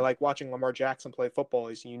I like watching Lamar Jackson play football.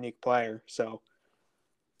 He's a unique player, so.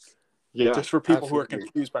 Yeah, just for people absolutely. who are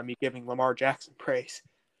confused by me giving Lamar Jackson praise.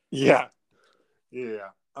 Yeah.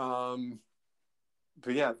 But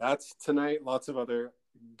yeah, that's tonight. Lots of other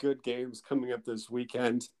good games coming up this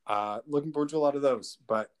weekend. Looking forward to a lot of those.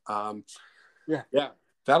 But yeah,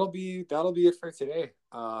 that'll be it for today.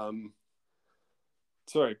 Sorry,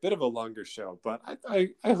 bit of a longer show, but I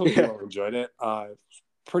hope you all enjoyed it.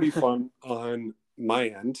 Pretty fun on my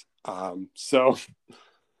end. So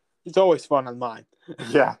It's always fun on mine.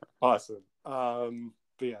 Yeah, awesome.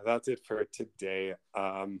 But yeah, that's it for today.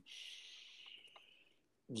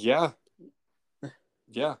 Yeah.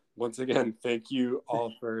 Once again, thank you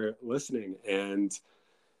all for listening, and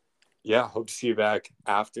yeah, hope to see you back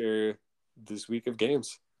after this week of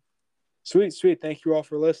games. Sweet. Thank you all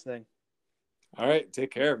for listening. All right,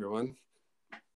 take care, everyone.